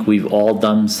 I think we've all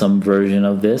done some version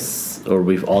of this, or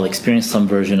we've all experienced some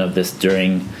version of this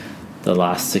during the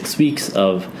last 6 weeks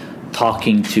of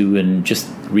talking to and just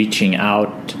reaching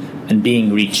out and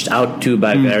being reached out to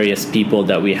by various people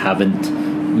that we haven't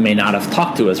may not have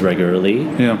talked to as regularly.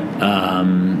 Yeah.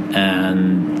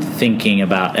 And thinking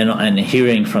about and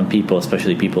hearing from people,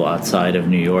 especially people outside of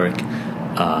New York,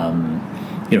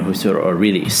 who sort of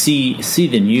really see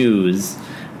the news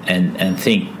and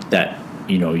think that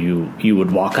you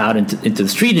would walk out into the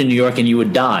street in New York and you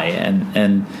would die,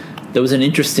 and there was an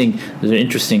interesting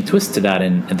twist to that,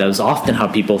 and that was often how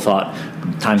people thought.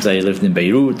 Times I lived in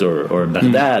Beirut or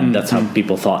Baghdad, that's how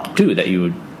people thought too, that you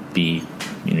would be,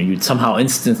 you'd somehow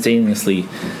instantaneously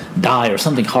die or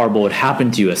something horrible would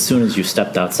happen to you as soon as you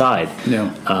stepped outside.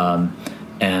 Yeah.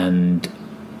 And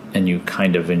you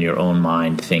kind of in your own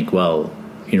mind think, well,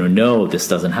 no, this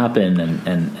doesn't happen,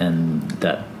 and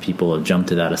that people have jumped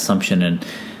to that assumption, and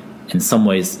in some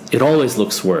ways it always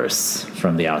looks worse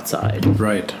from the outside.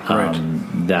 Right.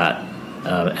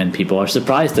 And people are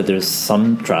surprised that there's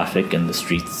some traffic in the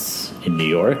streets in New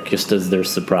York, just as they're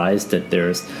surprised that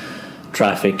there's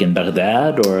traffic in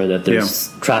Baghdad, or that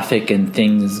there's traffic and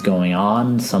things going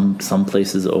on. Some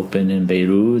places open in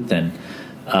Beirut, and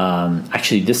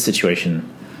actually this situation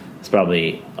is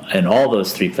probably in all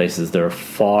those three places there are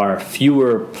far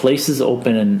fewer places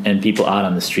open and people out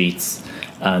on the streets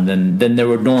than there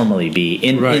would normally be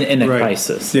in a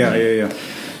crisis. Yeah.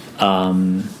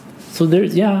 So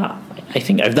there's I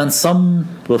think I've done some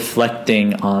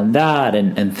reflecting on that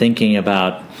and thinking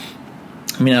about.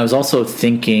 I mean, I was also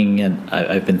thinking, and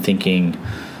I've been thinking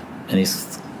in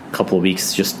these couple of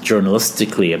weeks just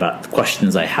journalistically about the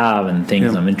questions I have and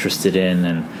things I'm interested in,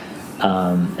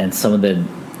 and some of the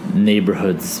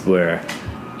neighborhoods where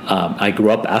I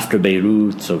grew up after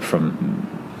Beirut, so from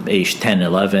age 10,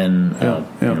 11,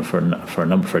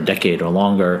 for a decade or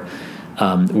longer,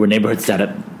 were neighborhoods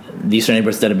these are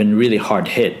neighborhoods that have been really hard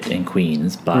hit in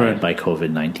Queens by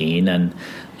COVID-19, and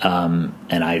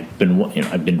I've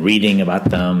been reading about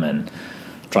them and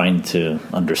trying to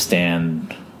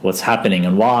understand what's happening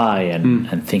and why,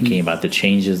 and thinking about the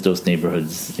changes those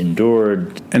neighborhoods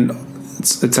endured. And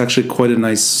it's actually quite a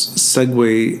nice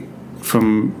segue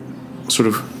from sort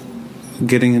of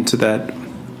getting into that.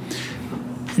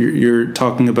 You're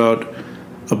talking about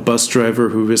a bus driver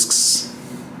who risks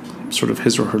sort of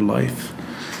his or her life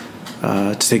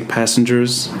to take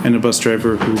passengers, and a bus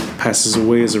driver who passes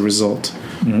away as a result.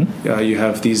 You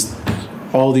have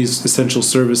all these essential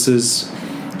services,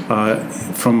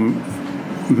 from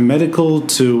medical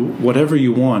to whatever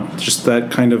you want, just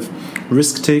that kind of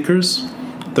risk takers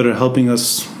that are helping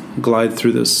us glide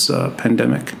through this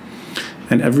pandemic.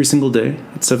 And every single day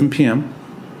at 7 p.m.,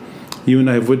 you and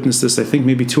I have witnessed this, I think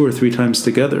maybe 2 or 3 times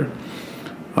together.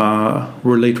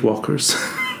 We're late walkers,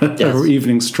 or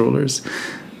evening strollers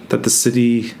that the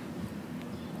city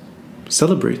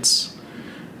celebrates.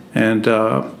 And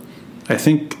I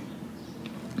think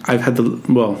I've had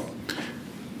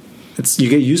you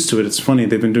get used to it. It's funny,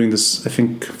 they've been doing this, I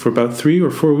think, for about 3 or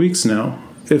 4 weeks now,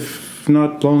 if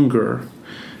not longer,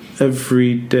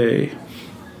 every day.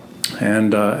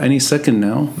 And any second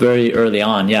now. Very early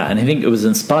on, yeah. And I think it was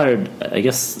inspired, I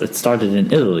guess it started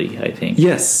in Italy, I think.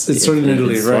 Yes, it started in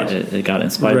Italy, right. It got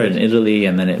inspired in Italy,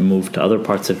 and then it moved to other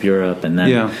parts of Europe, and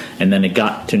then it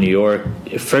got to New York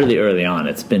fairly early on.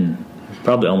 It's been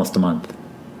probably almost a month.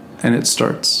 And it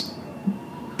starts.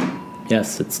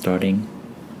 Yes, it's starting.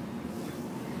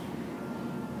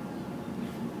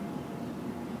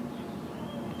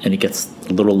 And it gets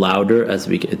a little louder as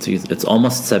we get. It's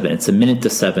almost 7. It's a minute to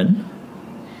 7.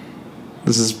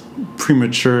 This is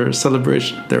premature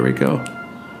celebration. There we go.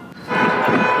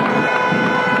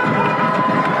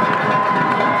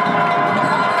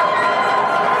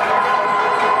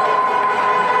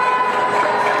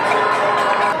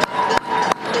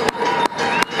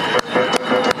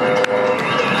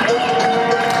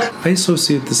 I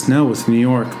associate this now with New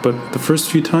York, but the first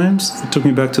few times it took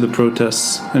me back to the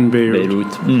protests in Beirut.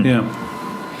 Yeah.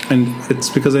 And it's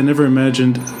because I never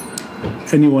imagined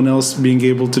anyone else being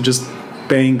able to just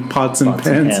bang pots and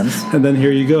pans. And then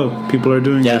here you go. People are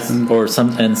doing it. Yes,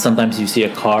 and sometimes you see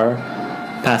a car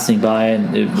passing by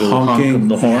and it will honk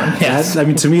the horn. Yeah. Yes. I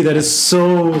mean, to me, that is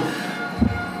so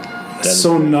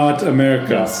not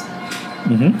America. Yes.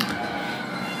 Mm-hmm.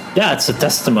 Yeah, it's a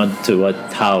testament to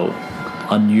how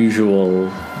unusual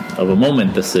of a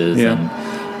moment this is, and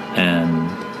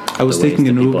I was taking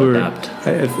an Uber.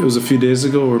 It was a few days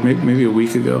ago, or maybe a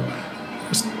week ago.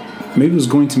 Maybe it was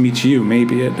going to meet you,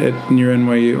 maybe at near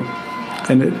NYU,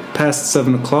 and it passed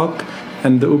 7 o'clock,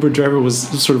 and the Uber driver was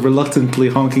sort of reluctantly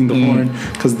honking the horn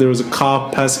because there was a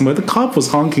cop passing by. The cop was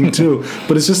honking too,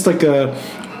 but it's just like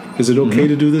is it okay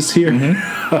to do this here?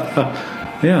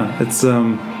 Yeah, it's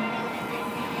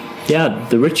Yeah,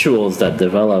 the rituals that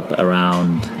develop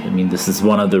around, I mean, this is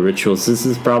one of the rituals. This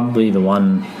is probably the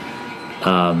one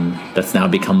that's now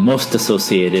become most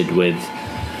associated with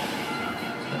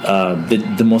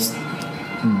the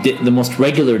most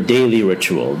regular daily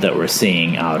ritual that we're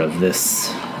seeing out of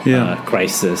this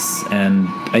crisis, and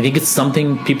I think it's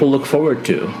something people look forward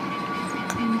to.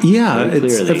 Yeah,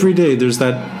 it's every day. There's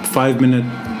that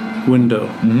 5-minute window.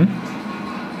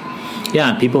 Mm-hmm. Yeah,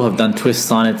 and people have done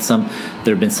twists on it.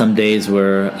 There have been some days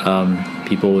where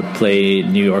people would play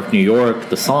 "New York, New York,"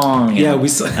 the song. Yeah, we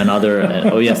saw. And other.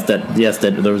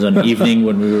 That there was an evening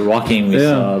when we were walking. We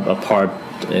saw a part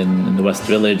in the West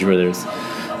Village where there's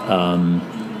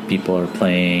people are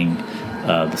playing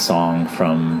the song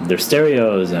from their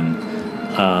stereos, and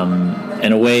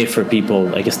a way for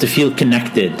people, I guess, to feel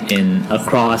connected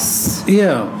across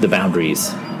the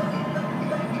boundaries.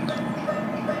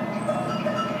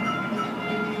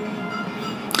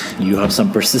 You have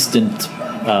some persistent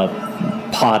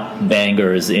pot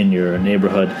bangers in your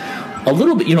neighborhood. A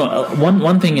little bit,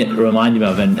 one thing it reminded me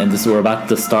of, and this we're about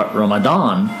to start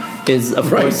Ramadan, is of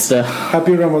course the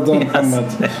Happy Ramadan, Mohamad.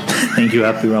 Thank you,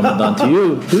 Happy Ramadan to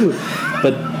you too.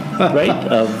 But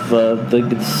of the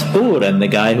suhoor and the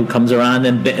guy who comes around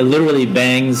and literally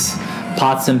bangs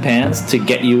pots and pans to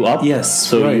get you up. Yes,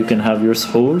 so you can have your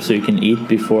suhoor, so you can eat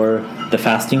before the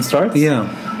fasting starts. Yeah.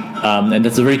 And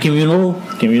that's a very communal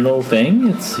thing.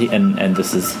 It's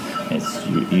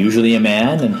usually a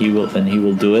man, and he will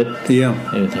do it. Yeah,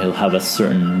 he'll have a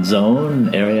certain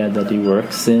zone area that he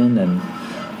works in, and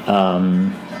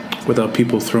without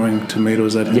people throwing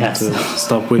tomatoes at him to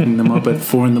stop waking them up at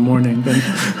 4 a.m.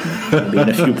 Maybe in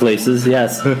a few places,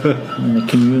 yes, in a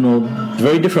communal,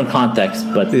 very different context,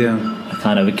 but a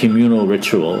kind of a communal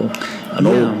ritual, an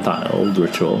old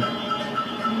ritual.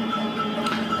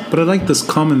 But I like this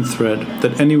common thread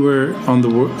that anywhere in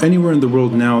the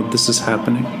world now, this is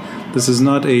happening. This is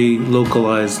not a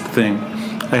localized thing.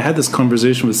 I had this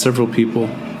conversation with several people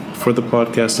for the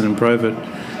podcast and in private,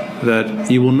 that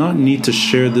you will not need to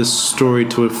share this story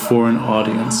to a foreign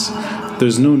audience.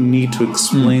 There's no need to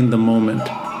explain the moment.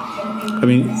 I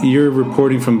mean, you're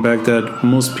reporting from Baghdad.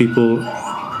 Most people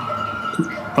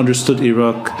understood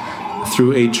Iraq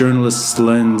through a journalist's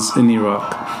lens in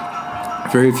Iraq.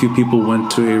 Very few people went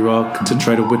to Iraq to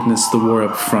try to witness the war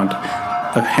up front.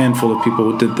 A handful of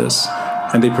people did this,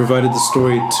 and they provided the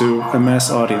story to a mass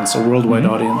audience, a worldwide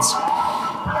audience.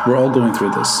 We're all going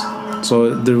through this,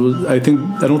 so I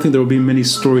don't think there will be many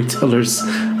storytellers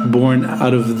born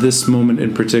out of this moment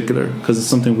in particular, because it's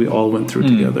something we all went through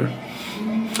together.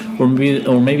 Or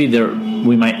maybe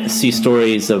we might see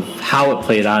stories of how it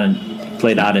played out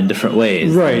in different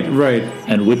ways. Right.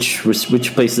 And which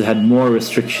places had more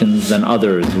restrictions than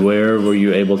others? Where were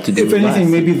you able to do If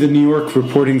anything, less? maybe the New York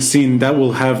reporting scene, that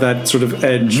will have that sort of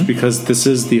edge, because this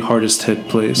is the hardest hit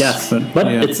place. Yes, but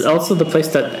it's also the place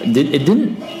that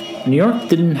New York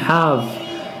didn't have,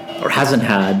 or hasn't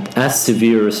had, as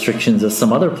severe restrictions as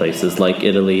some other places, like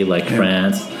Italy, like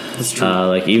France. That's true.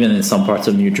 Like even in some parts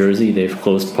of New Jersey, they've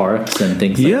closed parks and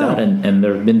things like that. And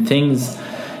there have been things,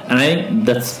 and I think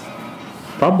that's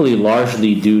probably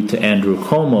largely due to Andrew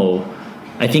Cuomo,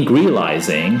 I think,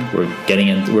 realizing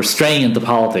we're straying into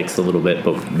politics a little bit,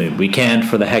 but we can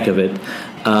for the heck of it.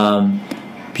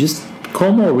 Just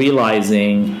Cuomo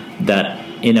realizing that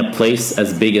in a place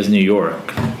as big as New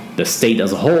York, the state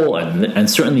as a whole, and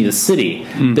certainly the city,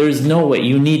 there's no way,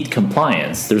 you need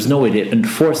compliance. There's no way to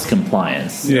enforce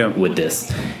compliance with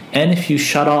this. And if you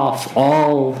shut off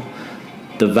all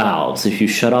the valves, if you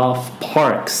shut off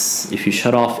parks, if you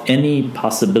shut off any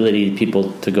possibility of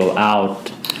people to go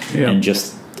out and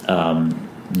just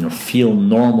feel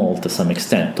normal to some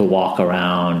extent, to walk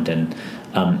around, and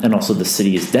also the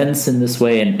city is dense in this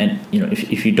way, and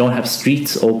if you don't have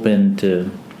streets open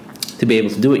to be able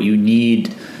to do it, you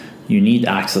need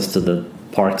access to the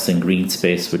parks and green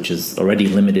space, which is already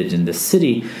limited in the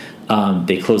city.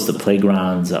 They closed the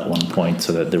playgrounds at one point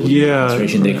so that there would be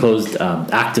demonstration. They closed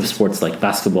active sports like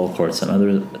basketball courts and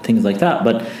other things like that.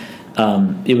 But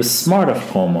it was smart of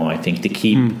Cuomo, I think, to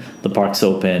keep the parks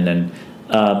open, and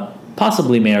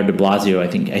possibly Mayor de Blasio. I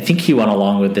think he went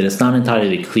along with it. It's not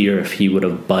entirely clear if he would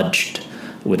have budged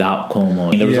without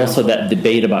Cuomo. There was also that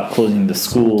debate about closing the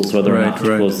schools, whether or not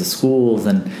to close the schools,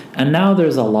 and now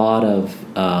there's a lot of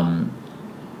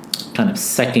kind of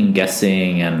second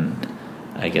guessing, and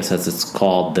I guess as it's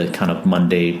called, the kind of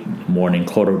Monday morning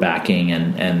quarterbacking,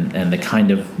 and the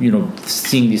kind of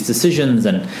seeing these decisions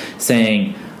and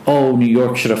saying, oh, New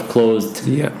York should have closed.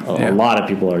 A lot of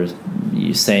people are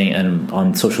saying, and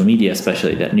on social media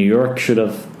especially, that New York should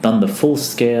have done the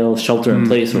full-scale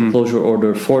shelter-in-place or closure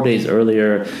order 4 days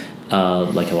earlier.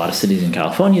 like a lot of cities in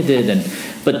California did.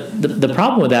 But the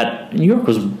problem with that, New York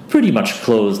was pretty much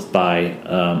closed by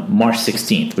March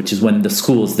 16th, which is when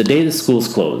the day the schools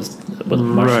closed.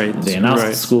 They announced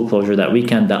the school closure that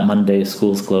weekend. That Monday,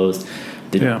 schools closed.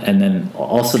 And then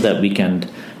also that weekend,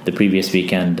 the previous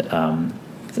weekend,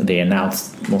 they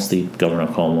announced, mostly Governor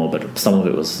Cuomo, but some of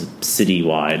it was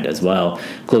citywide as well,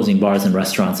 closing bars and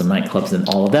restaurants and nightclubs and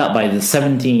all of that by the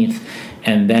 17th.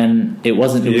 And then it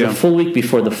was a full week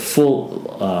before the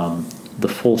full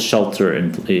shelter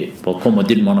in place. Well, Cuomo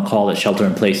didn't want to call it shelter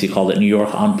in place. He called it New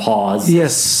York on pause.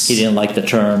 Yes. He didn't like the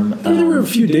term. There were a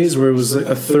few days where it was like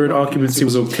a third occupancy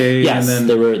was okay. Yes, and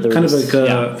then there kind was, of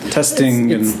like testing.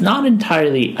 It's not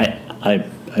entirely... I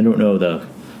don't know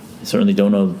I certainly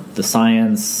don't know the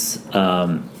science.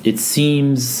 It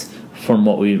seems from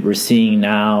what we're seeing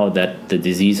now that the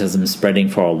disease has been spreading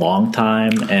for a long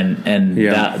time, and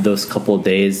that those couple of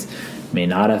days may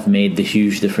not have made the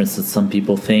huge difference that some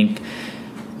people think.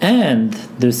 And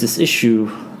there's this issue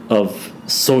of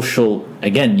social,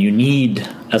 again, you need,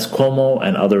 as Cuomo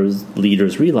and other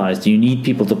leaders realized, you need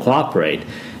people to cooperate.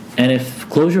 And if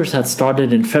closures had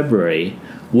started in February,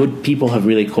 would people have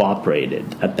really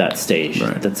cooperated at that stage?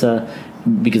 Right.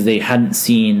 Because they hadn't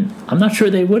seen, I'm not sure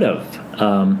they would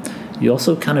have. You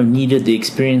also kind of needed the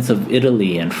experience of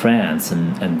Italy and France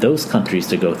and those countries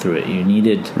to go through it. You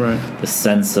needed the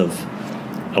sense of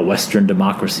a Western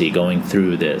democracy going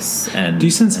through this. And do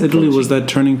you sense Italy was that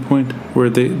turning point where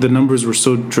the numbers were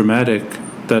so dramatic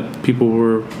that people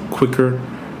were quicker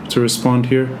to respond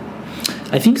here?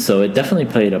 I think so. It definitely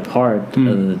played a part.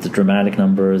 The dramatic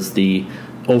numbers, the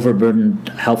overburdened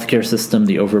healthcare system,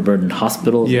 the overburdened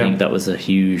hospitals. I think that was a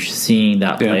huge seeing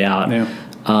that play out.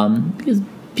 Because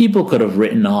people could have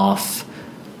written off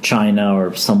China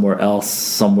or somewhere else,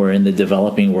 somewhere in the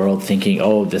developing world, thinking,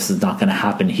 oh, this is not going to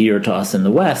happen here to us in the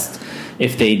West,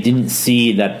 if they didn't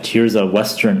see that here's a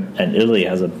Western, and Italy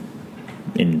has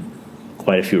in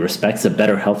quite a few respects, a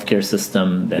better healthcare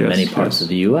system than many parts of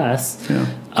the U.S.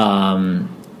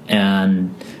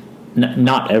 And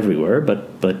not everywhere, but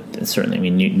certainly, I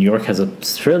mean, New York has a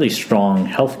fairly strong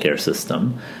healthcare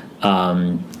system.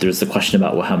 There's the question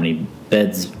about how many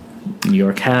beds New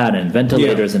York had and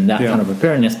ventilators and that kind of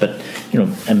preparedness, but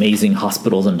amazing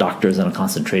hospitals and doctors and a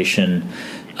concentration.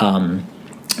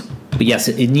 But yes,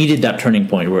 it needed that turning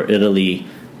point where Italy,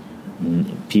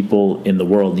 people in the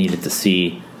world needed to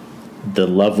see the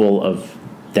level of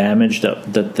damage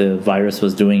that the virus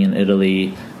was doing in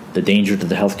Italy, the danger to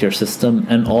the healthcare system,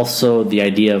 and also the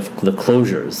idea of the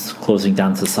closing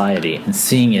down society, and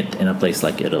seeing it in a place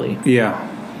like Italy. Yeah.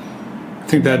 I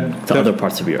think that other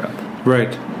parts of Europe.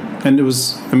 Right. And it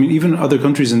was, I mean, even other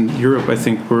countries in Europe, I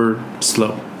think, were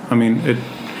slow. I mean,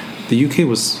 the UK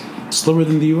was slower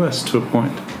than the US to a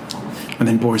point. And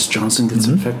then Boris Johnson gets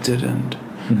infected and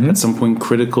at some point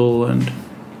critical. And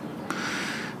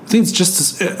I think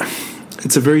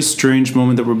it's a very strange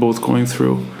moment that we're both going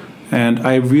through. And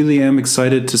I really am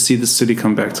excited to see the city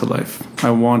come back to life.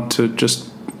 I want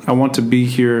to be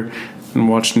here and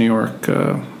watch New York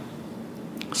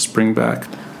spring back.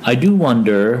 I do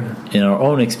wonder, in our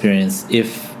own experience,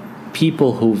 if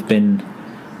people who've been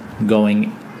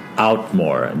going out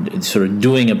more and sort of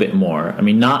doing a bit more, I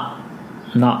mean,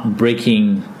 not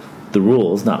breaking the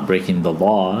rules, not breaking the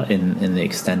law in the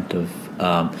extent of,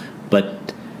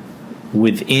 but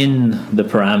within the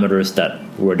parameters that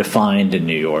were defined in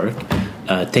New York,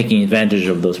 taking advantage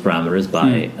of those parameters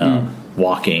by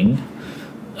walking,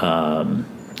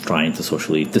 trying to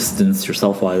socially distance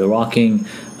yourself while you're walking,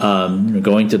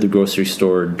 going to the grocery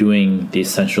store, doing the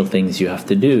essential things you have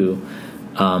to do,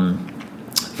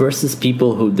 versus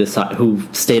people who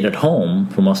stayed at home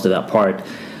for most of that part.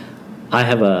 I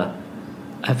have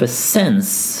a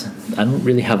sense, I don't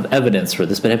really have evidence for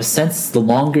this, but I have a sense the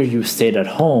longer you stayed at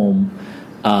home,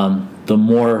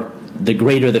 the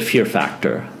greater the fear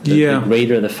factor, the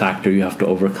greater the factor you have to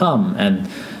overcome. And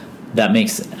that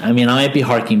makes, I mean, I might be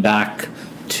harking back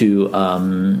to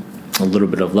a little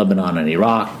bit of Lebanon and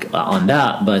Iraq on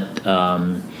that, but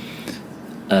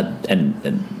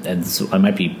and so I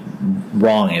might be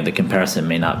wrong, and the comparison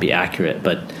may not be accurate,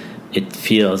 but it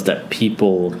feels that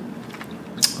people,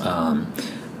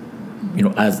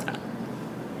 as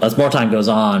more time goes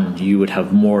on, you would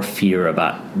have more fear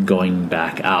about going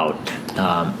back out.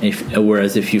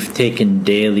 Whereas if you've taken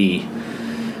daily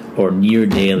or near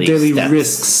daily steps,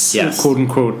 risks, quote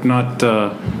unquote, not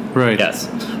right. Yes,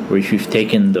 where if you've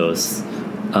taken those,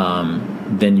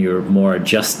 then you're more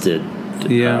adjusted.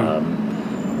 Yeah.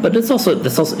 But it's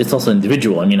also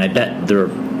individual. I mean, I bet there are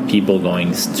people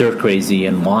going stir crazy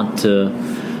and want to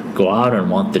go out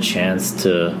and want the chance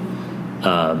to,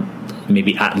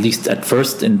 maybe at least at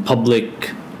first in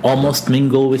public, almost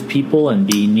mingle with people and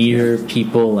be near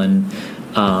people, and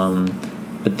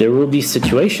but there will be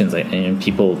situations, and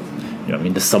people,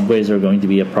 the subways are going to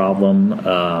be a problem.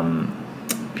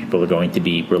 People are going to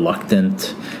be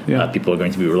reluctant. People are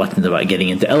going to be reluctant about getting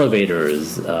into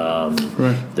elevators.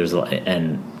 Right. There's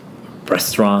and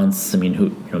restaurants. I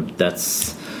mean,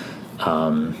 that's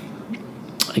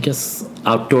I guess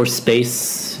outdoor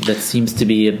space that seems to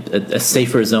be a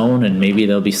safer zone, and maybe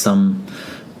there'll be some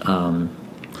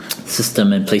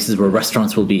system in places where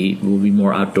restaurants will be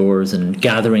more outdoors, and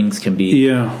gatherings can be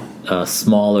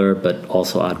smaller but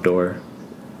also outdoor.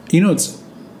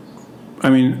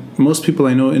 Most people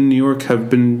I know in New York have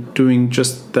been doing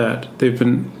just that. They've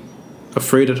been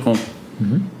afraid at home.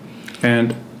 Mm-hmm.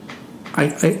 And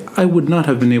I would not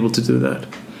have been able to do that.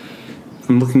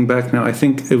 I'm looking back now. I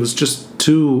think it was just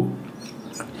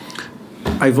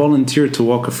I volunteered to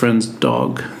walk a friend's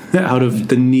dog out of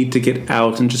the need to get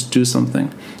out and just do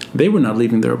something. They were not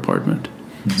leaving their apartment.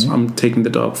 Mm-hmm. So I'm taking the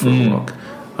dog for a walk.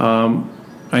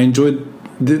 I enjoyed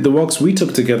the walks we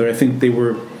took together. I think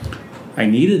I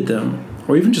needed them.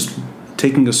 Or even just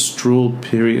taking a stroll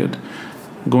period.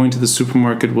 Going to the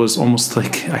supermarket was almost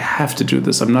like, I have to do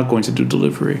this. I'm not going to do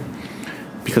delivery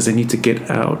because I need to get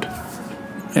out.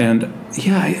 And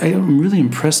I am really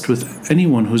impressed with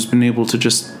anyone who's been able to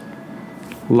just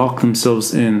lock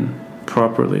themselves in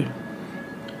properly.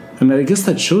 And I guess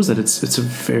that shows that it's a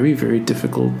very, very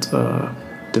difficult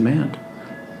demand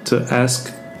to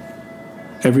ask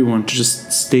everyone to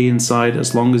just stay inside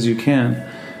as long as you can.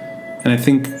 And I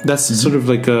think that's sort of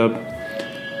like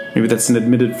maybe that's an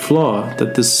admitted flaw,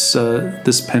 that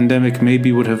this pandemic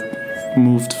maybe would have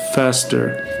moved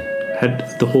faster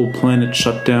had the whole planet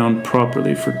shut down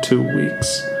properly for 2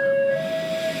 weeks.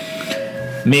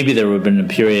 Maybe there would have been a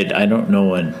period, I don't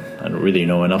know, and I don't really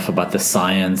know enough about the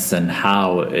science and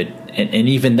how it, and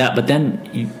even that, but then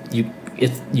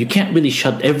you can't really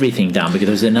shut everything down because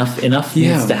there's enough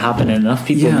needs to happen, and enough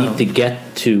people need to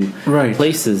get to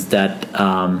places that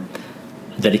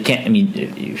it can't. I mean,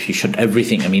 if you shut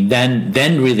everything, I mean,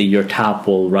 then really your tap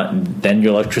will run, then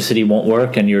your electricity won't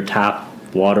work, and your tap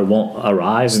water won't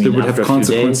arrive. So there would have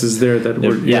consequences there that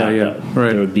would, right.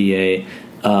 There would be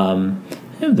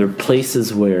there are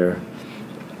places where,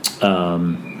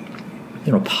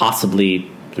 possibly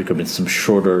there could have been some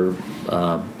shorter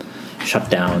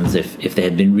shutdowns if they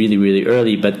had been really, really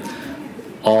early. But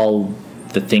all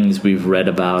the things we've read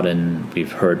about and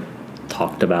we've heard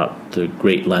talked about, the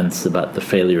great lengths about the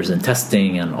failures in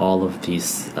testing and all of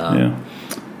these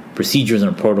procedures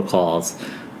and protocols.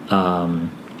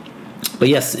 But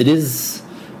yes, it is.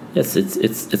 Yes,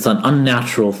 it's an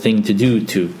unnatural thing to do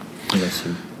to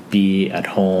be at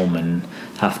home and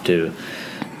have to.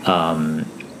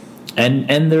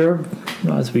 And there,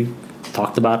 as we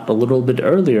talked about a little bit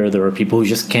earlier, there are people who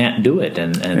just can't do it,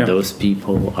 and those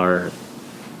people are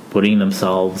putting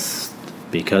themselves,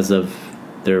 because of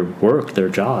their work, their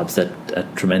jobs,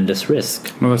 at tremendous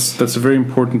risk. Well, that's a very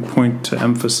important point to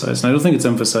emphasize, and I don't think it's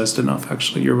emphasized enough.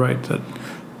 Actually, you're right that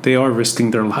they are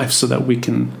risking their lives so that we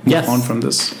can move on from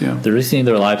this. Yeah, they're risking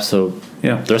their lives so the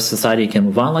rest of society can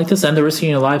move on like this, and they're risking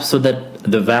their lives so that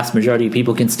the vast majority of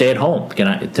people can stay at home,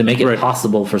 to make it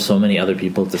possible for so many other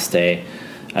people to stay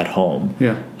at home.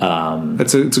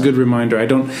 It's a good reminder. I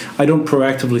don't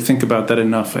proactively think about that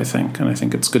enough, I think, and I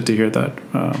think it's good to hear that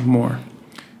more.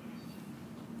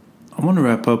 I want to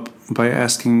wrap up by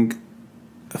asking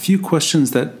a few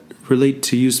questions that relate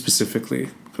to you specifically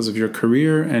because of your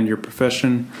career and your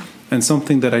profession, and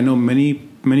something that I know many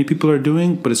people are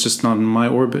doing, but it's just not in my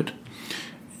orbit.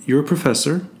 You're a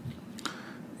professor.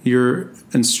 You're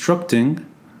instructing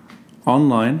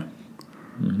online.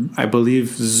 Mm-hmm. I believe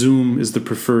Zoom is the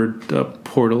preferred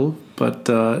portal, but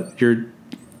you're,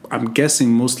 I'm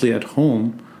guessing, mostly at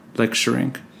home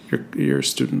lecturing your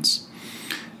students.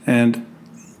 And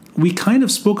we kind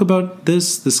of spoke about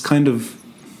this kind of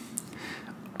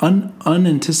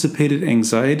unanticipated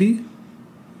anxiety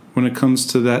when it comes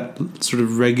to that sort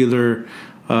of regular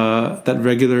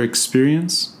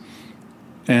experience.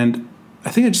 And I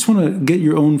think I just want to get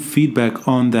your own feedback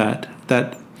on that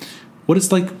what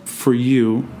it's like for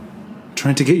you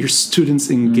trying to get your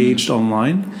students engaged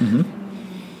online,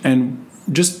 and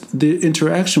just the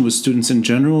interaction with students in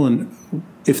general, and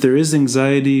if there is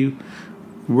anxiety,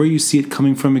 where you see it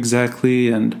coming from exactly,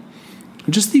 and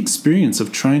just the experience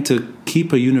of trying to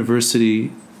keep a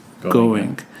university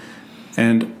going.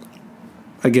 And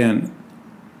again,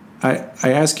 I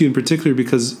ask you in particular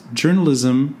because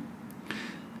journalism,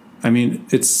 I mean,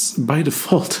 it's by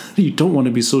default, you don't want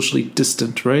to be socially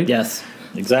distant, right? Yes.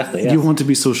 exactly. Yes. You want to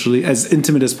be socially as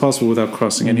intimate as possible without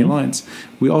crossing any lines.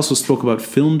 We also spoke about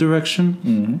film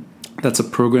direction. That's a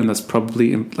program that's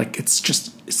probably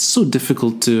it's so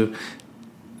difficult to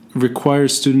require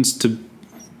students to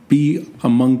be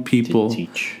among people To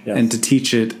teach, yes. and to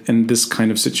teach it in this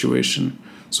kind of situation.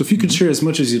 So if you could share as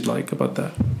much as you'd like about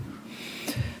that.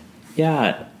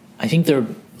 Yeah, I think there are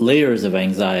layers of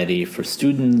anxiety for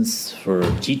students, for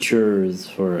teachers,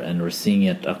 and we're seeing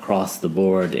it across the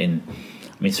board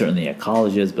certainly at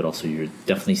colleges, but also you're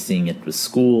definitely seeing it with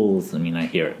schools. I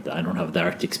don't have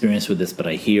direct experience with this, but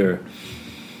I hear,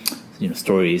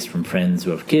 stories from friends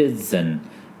who have kids and,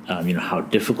 how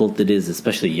difficult it is,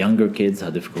 especially younger kids, how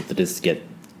difficult it is to get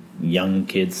young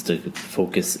kids to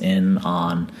focus in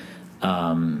on,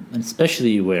 and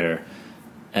especially where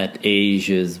at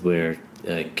ages where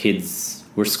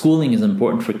where schooling is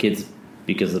important for kids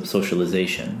because of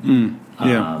socialization.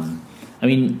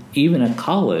 Even at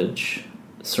college,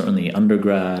 certainly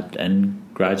undergrad and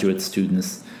graduate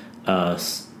students, the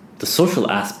social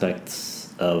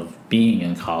aspects of being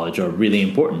in college are really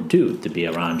important too, to be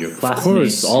around your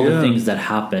classmates, the things that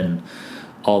happen,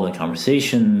 all the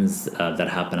conversations that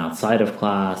happen outside of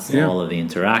class, all of the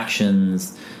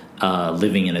interactions,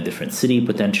 living in a different city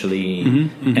potentially,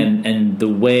 and the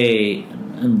way,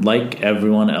 and like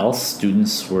everyone else,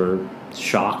 students were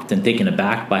shocked and taken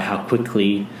aback by how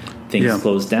quickly things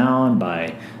closed down,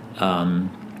 by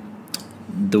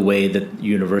the way that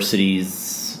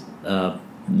universities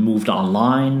moved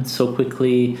online so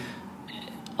quickly,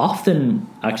 often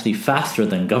actually faster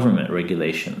than government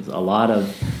regulations. A lot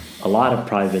of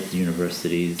private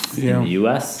universities in the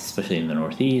U.S., especially in the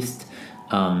Northeast,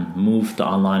 moved to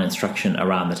online instruction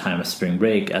around the time of spring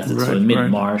break, as it's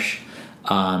mid-March.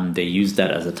 They used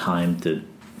that as a time to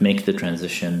make the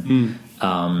transition,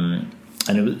 and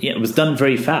it was done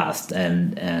very fast,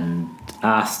 and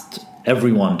asked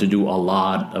everyone to do a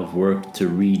lot of work to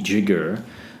rejigger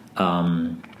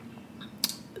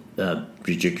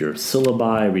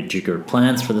syllabi, rejigger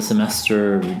plans for the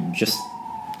semester, just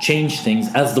change things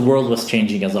as the world was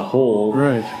changing as a whole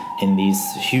in these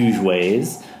huge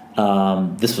ways.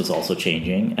 This was also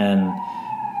changing, and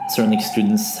certainly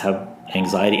students have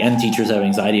anxiety and teachers have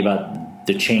anxiety about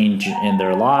the change in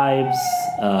their lives.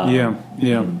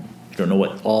 Don't know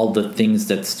what all the things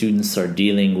that students are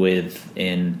dealing with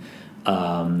in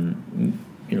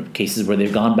cases where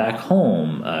they've gone back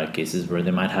home, cases where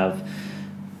they might have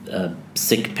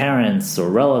sick parents or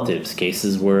relatives,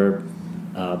 cases where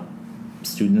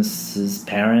students'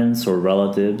 parents or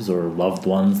relatives or loved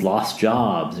ones lost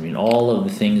jobs. All of the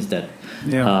things that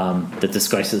that this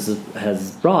crisis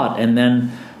has brought, and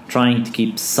then trying to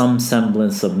keep some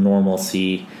semblance of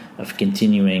normalcy, of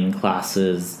continuing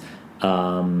classes,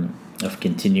 of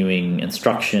continuing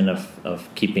instruction, of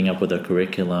keeping up with a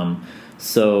curriculum.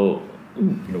 So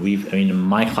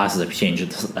my classes have changed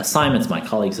assignments. My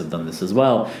colleagues have done this as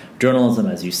well. Journalism,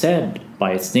 as you said,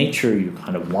 by its nature, you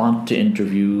kind of want to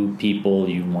interview people.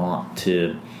 You want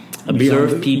to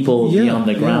observe people, be on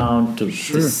the ground, to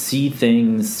see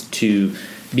things, to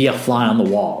be a fly on the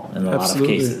wall in a lot of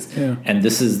cases. Yeah. And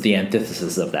this is the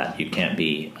antithesis of that. You can't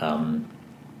be,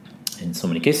 in so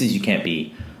many cases, you can't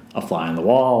be a fly on the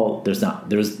wall. There's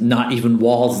not even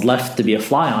walls left to be a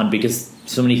fly on, because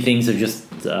so many things have just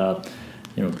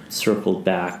circled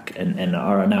back and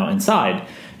are now inside.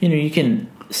 You can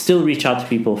still reach out to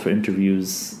people for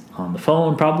interviews on the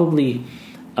phone. Probably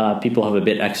people have a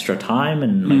bit extra time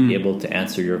and might be able to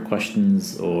answer your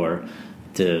questions or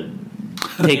to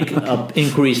take up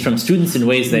inquiries from students in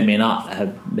ways they may not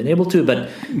have been able to. But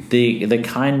the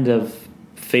kind of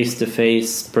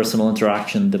face-to-face personal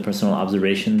interaction, the personal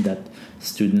observation that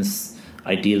students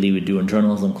ideally would do in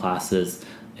journalism classes,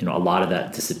 a lot of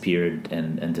that disappeared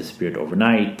and disappeared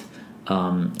overnight.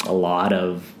 A lot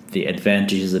of the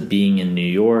advantages of being in New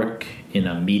York, in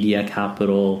a media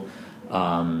capital,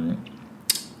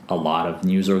 a lot of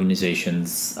news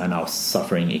organizations are now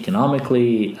suffering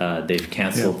economically. They've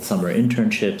canceled summer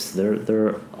internships.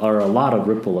 There are a lot of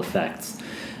ripple effects.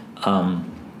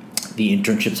 The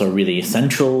internships are really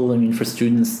essential. For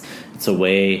students, it's a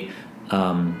way,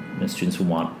 students who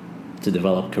want to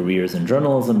develop careers in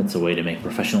journalism, it's a way to make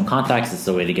professional contacts, it's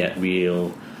a way to get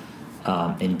real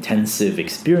intensive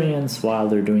experience while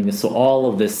they're doing this. So all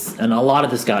of this, and a lot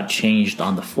of this got changed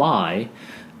on the fly.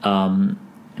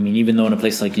 Even though in a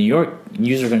place like New York,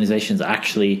 news organizations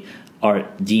actually are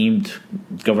deemed,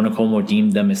 Governor Cuomo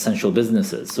deemed them essential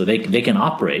businesses, so they can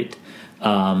operate,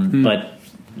 but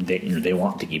they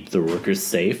want to keep the workers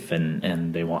safe,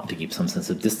 and they want to keep some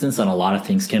sense of distance, and a lot of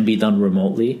things can be done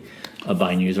remotely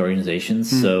by news organizations.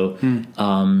 So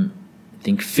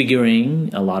think figuring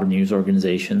a lot of news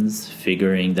organizations,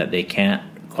 figuring that they can't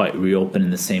quite reopen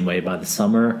in the same way by the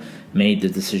summer, made the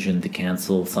decision to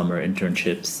cancel summer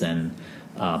internships and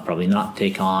probably not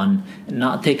take on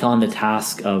the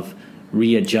task of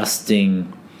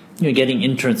readjusting, getting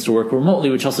interns to work remotely,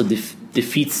 which also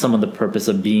defeats some of the purpose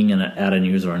of being at a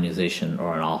news organization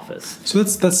or an office. So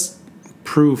that's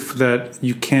proof that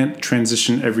you can't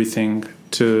transition everything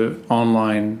to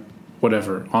online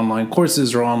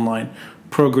courses or online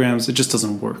programs. It just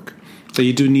doesn't work. So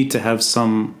you do need to have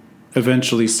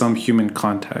eventually some human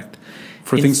contact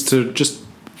for things to just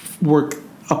work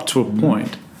up to a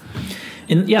point.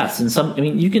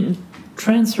 You can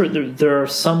transfer. There are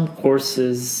some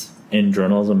courses in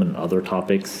journalism and other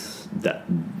topics that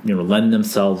lend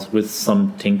themselves with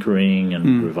some tinkering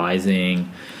and revising,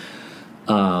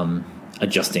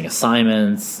 adjusting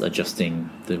assignments, adjusting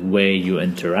the way you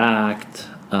interact.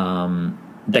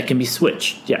 That can be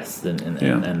switched, yes,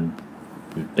 and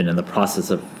we've been in the process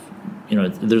of.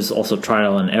 There's also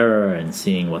trial and error and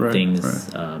seeing what things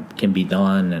can be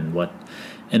done and what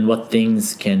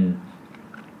things can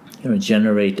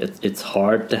generate. It's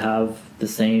hard to have the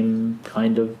same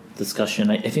kind of discussion.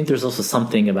 I think there's also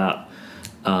something about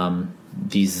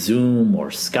these Zoom or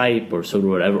Skype or sort of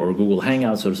whatever, or Google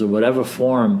Hangouts or sort of whatever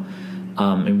form,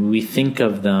 and we think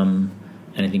of them,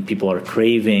 and I think people are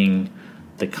craving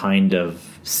the kind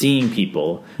of seeing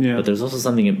people, but there's also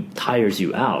something that tires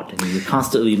you out, and you're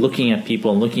constantly looking at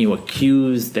people and looking at what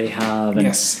cues they have. And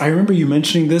yes, I remember you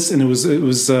mentioning this, and it was.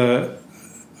 I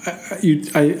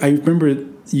remember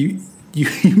you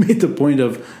made the point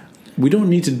of we don't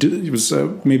need to do. It was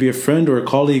maybe a friend or a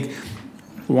colleague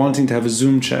wanting to have a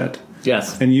Zoom chat.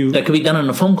 Yes, and that could be done on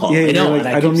a phone call. Yeah,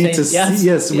 I don't need to.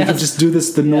 Yes, we can just do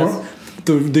this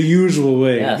the usual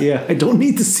way. Yes. Yeah, I don't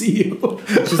need to see you.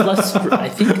 Which is I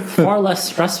think, far less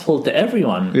stressful to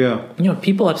everyone. Yeah.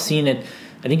 People have seen it.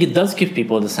 I think it does give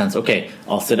people the sense, okay,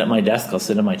 I'll sit at my desk, I'll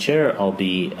sit in my chair, I'll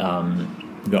be, I'll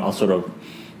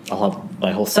have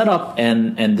my whole setup,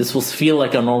 and this will feel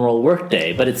like a normal work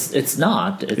day, but it's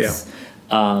not. It's,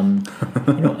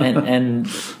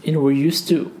 we're used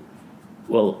to,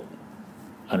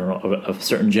 I don't know, of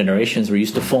certain generations, we're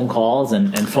used to phone calls,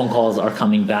 and phone calls are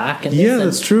coming back. And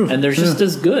that's true. And they're just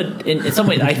as good. In some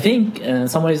ways, I think, in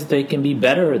some ways, they can be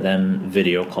better than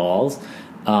video calls.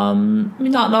 There'll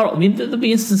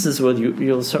be instances where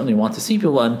you'll certainly want to see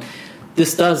people, and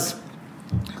this does,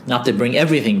 not to bring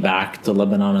everything back to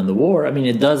Lebanon and the war,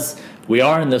 it does, we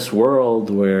are in this world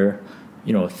where,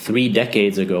 3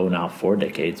 decades ago, now 4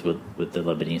 decades with the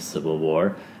Lebanese Civil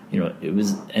War, it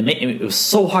was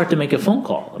so hard to make a phone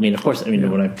call. When I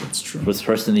was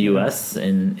first in the U.S.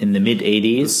 in the mid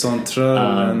 '80s,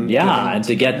 and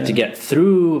to get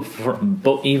through,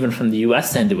 even from the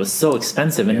U.S. end, it was so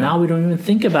expensive. And now we don't even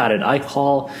think about it. I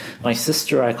call my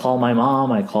sister, I call my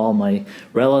mom, I call my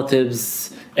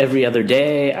relatives every other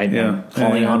day. I'm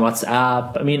calling on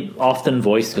WhatsApp. Often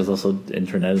voice, because also the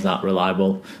internet is not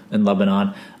reliable in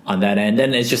Lebanon on that end,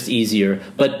 and it's just easier.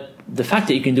 But the fact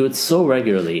that you can do it so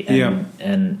regularly,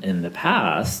 and in the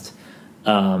past,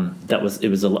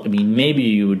 maybe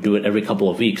you would do it every couple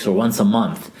of weeks or once a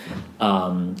month,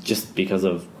 just because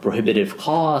of prohibitive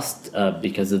cost,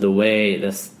 because of the way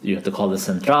you have to call the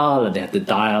central, and they have to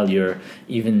dial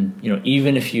even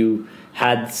if you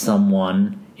had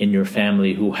someone in your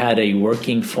family who had a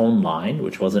working phone line,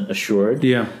 which wasn't assured.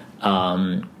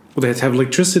 They had to have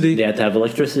electricity. They had to have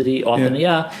electricity often.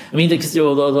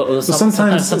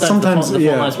 Sometimes the phone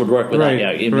lines would work without.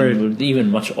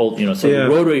 Even much old.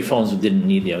 Rotary phones didn't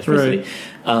need the electricity.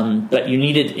 But you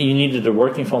needed a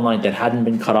working phone line that hadn't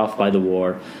been cut off by the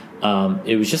war.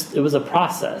 It was a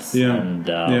process. And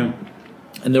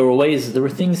there were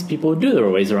things people would do. There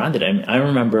were ways around it. I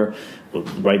remember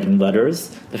writing letters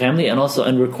to the family,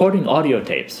 and recording audio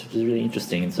tapes, which is really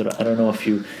interesting. And I don't know if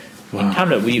you.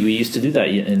 Wow. We used to do that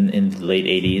in the late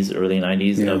 80s, early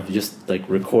 90s, of just like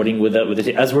recording with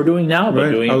it, as we're doing now,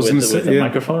 but doing it with a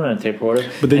microphone and a tape recorder,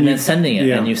 and then sending it,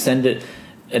 and you send it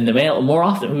in the mail. More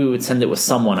often, we would send it with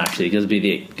someone, actually, because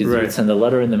we would send a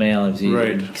letter in the mail.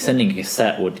 Sending a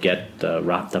cassette would get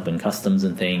wrapped up in customs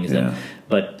and things.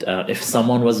 But if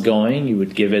someone was going, you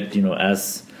would give it,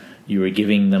 as you were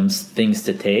giving them things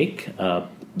to take,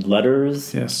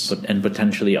 letters, and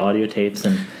potentially audio tapes,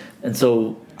 and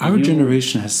so. Our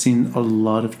generation has seen a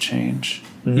lot of change.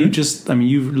 Mm-hmm.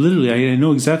 You literally, I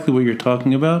know exactly what you're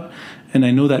talking about. And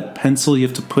I know that pencil you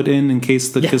have to put in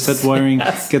case the cassette wiring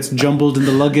gets jumbled in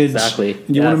the luggage. Exactly.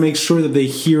 You want to make sure that they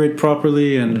hear it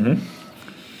properly. And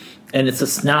it's a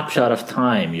snapshot of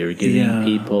time. You're giving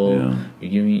people,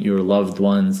 you're giving your loved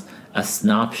ones a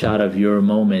snapshot of your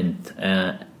moment.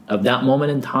 of that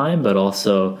moment in time, but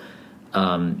also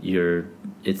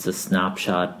it's a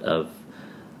snapshot of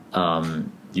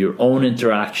your own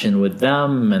interaction with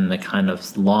them and the kind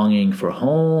of longing for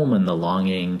home and the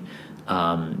longing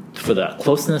for that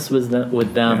closeness with them.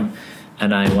 Yeah.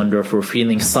 And I wonder if we're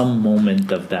feeling some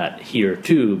moment of that here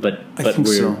too, but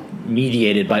we're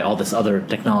mediated by all this other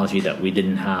technology that we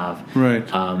didn't have, right?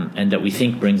 And that we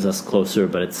think brings us closer,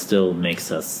 but it still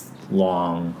makes us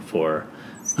long for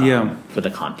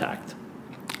the contact.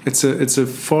 It's a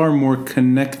far more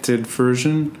connected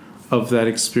version of that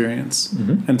experience,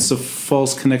 and it's a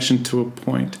false connection to a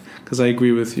point. Because I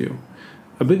agree with you,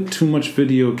 a bit too much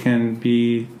video can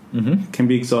be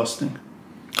exhausting.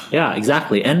 Yeah,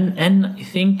 exactly, and I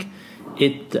think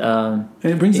it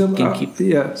brings up.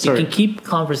 It can keep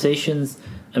conversations.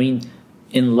 I mean,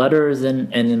 in letters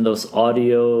and in those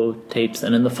audio tapes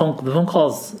and in the phone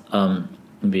calls.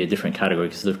 Would be a different category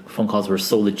because the phone calls were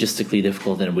so logistically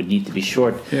difficult and it would need to be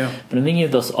short. Yeah. But in thinking of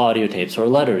those audio tapes or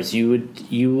letters, you would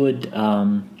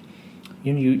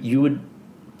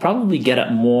probably get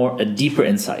at deeper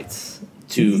insights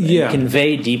to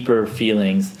convey deeper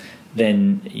feelings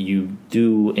than you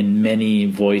do in many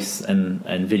voice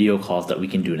and video calls that we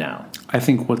can do now. I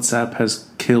think WhatsApp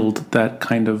has killed that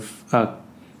kind of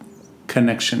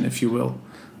connection, if you will,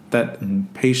 that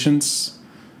patience,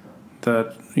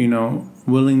 that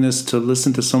willingness to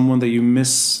listen to someone that you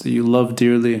miss, that you love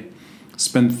dearly,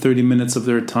 spend 30 minutes of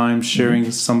their time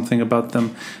sharing something about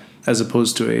them, as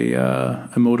opposed to a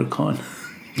emoticon.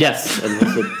 Yes, as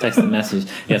opposed to text and message.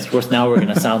 Yes, of course. Now we're going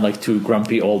to sound like two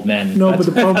grumpy old men. No, but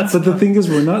the thing is,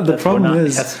 we're not. The problem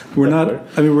is, we're not.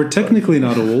 I mean, we're technically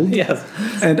not old. Yes,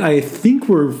 and I think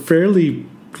we're fairly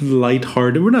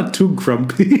lighthearted. We're not too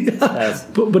grumpy. Yes.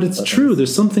 but it's true.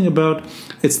 There's something about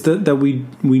it's that we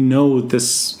know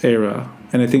this era,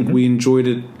 and I think we enjoyed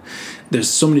it. There's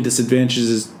so many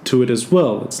disadvantages to it as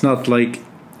well. It's not like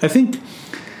I think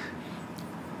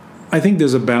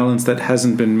there's a balance that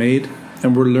hasn't been made,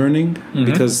 and we're learning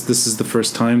because this is the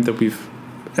first time that we've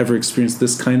ever experienced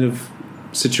this kind of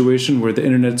situation where the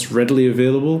internet's readily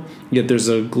available, yet there's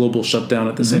a global shutdown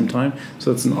at the same time. So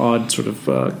it's an odd sort of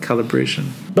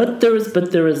calibration. But there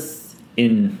is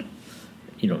in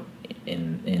the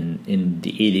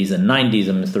 80s and 90s,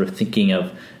 I'm sort of thinking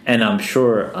of, and I'm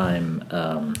sure I'm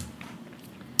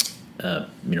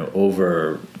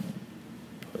over.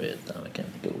 I can't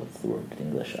think of the word in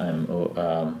English. I'm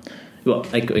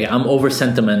over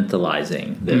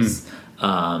sentimentalizing this.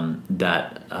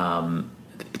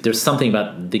 There's something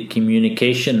about the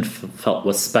communication felt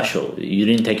was special. You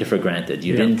didn't take it for granted.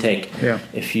 You didn't take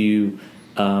if you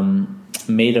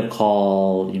made a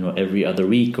call, every other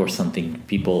week or something.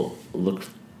 People looked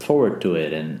forward to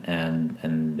it,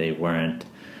 and they weren't,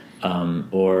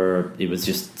 or it was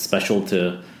just special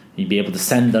to be able to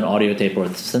send an audio tape or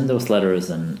send those letters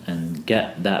and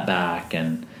get that back.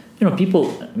 And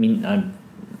people. I mean, I'm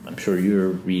sure you're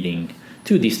reading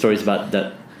too these stories about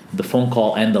that. The phone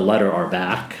call and the letter are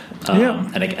back,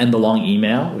 and the long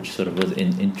email, which sort of was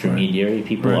intermediary.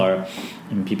 Right.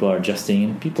 People are adjusting,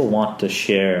 and people want to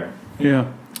share,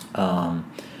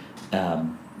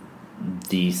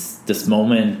 this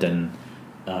moment and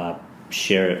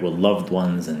share it with loved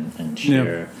ones and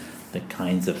share the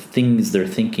kinds of things they're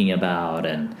thinking about,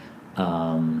 and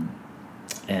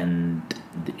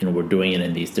we're doing it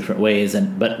in these different ways,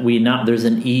 but there's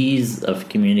an ease of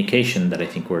communication that I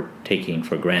think we're taking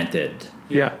for granted.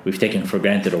 Yeah, we've taken for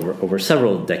granted over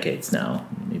several decades now,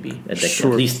 maybe a decade,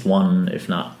 at least one, if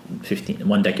not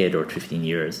 1 decade or 15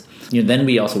 years. Then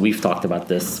we've talked about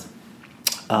this,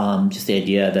 just the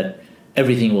idea that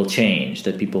everything will change.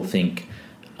 That people think,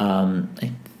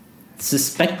 I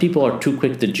suspect people are too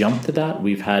quick to jump to that.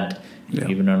 We've had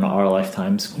even in our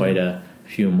lifetimes quite a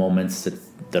few moments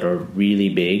that are really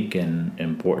big and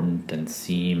important and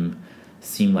seem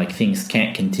like things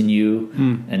can't continue,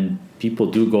 and people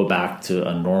do go back to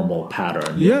a normal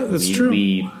pattern. Yeah, that's true.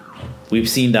 We've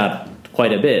seen that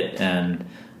quite a bit, and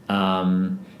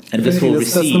this will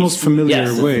recede. That's the most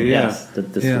familiar way. Yes,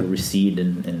 that this will recede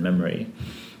in memory.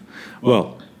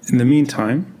 Well, in the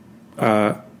meantime,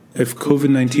 if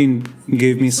COVID-19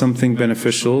 gave me something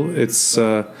beneficial, it's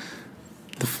the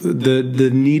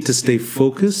need to stay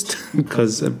focused,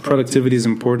 because productivity is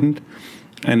important,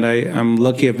 and I'm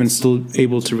lucky I've been still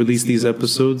able to release these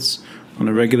episodes on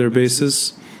a regular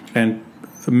basis, and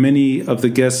many of the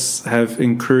guests have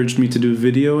encouraged me to do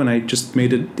video, and I just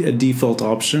made it a default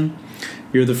option.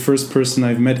 You're the first person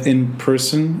I've met in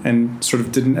person and sort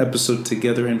of did an episode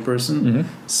together in person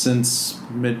since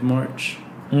mid-March.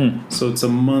 So it's a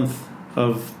month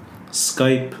of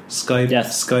Skype.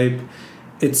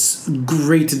 It's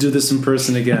great to do this in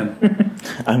person again.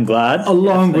 I'm glad.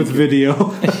 Along with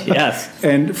video. Yes.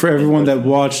 And for everyone that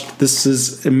watched, this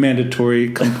is a mandatory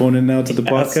component now to the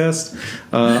podcast.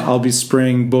 I'll be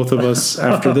spraying both of us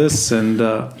after this. And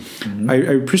I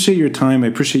appreciate your time. I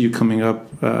appreciate you coming up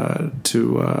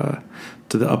to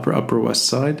the Upper West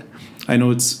Side. I know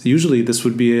it's usually this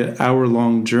would be an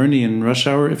hour-long journey in rush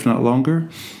hour, if not longer.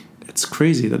 It's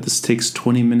crazy that this takes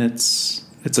 20 minutes.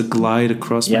 It's a glide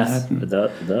across Manhattan.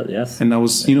 Yes. And I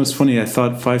was, it's funny. I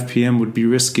thought 5 p.m. would be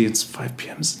risky. It's 5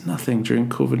 p.m. is nothing during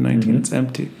COVID-19. It's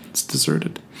empty. It's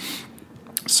deserted.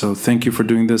 So thank you for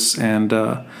doing this, and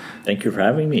thank you for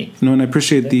having me. And I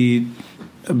appreciate the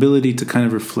ability to kind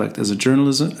of reflect as a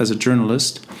journalist,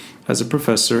 as a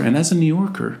professor, and as a New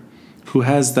Yorker who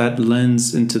has that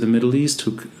lens into the Middle East.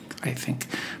 Who I think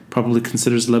probably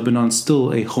considers Lebanon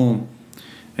still a home.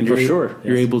 And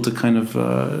you're able to kind of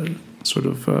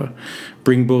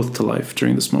bring both to life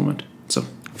during this moment. So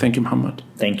thank you, Mohamad.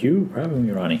 Thank you for having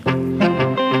me, Ronnie.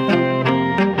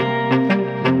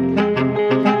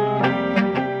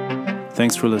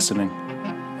 Thanks for listening.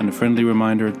 And a friendly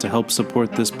reminder to help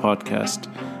support this podcast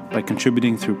by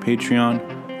contributing through Patreon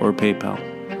or PayPal.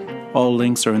 All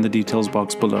links are in the details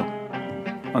box below.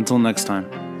 Until next time,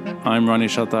 I'm Ronnie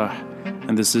Shatah,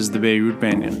 and this is the Beirut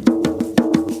Banyan.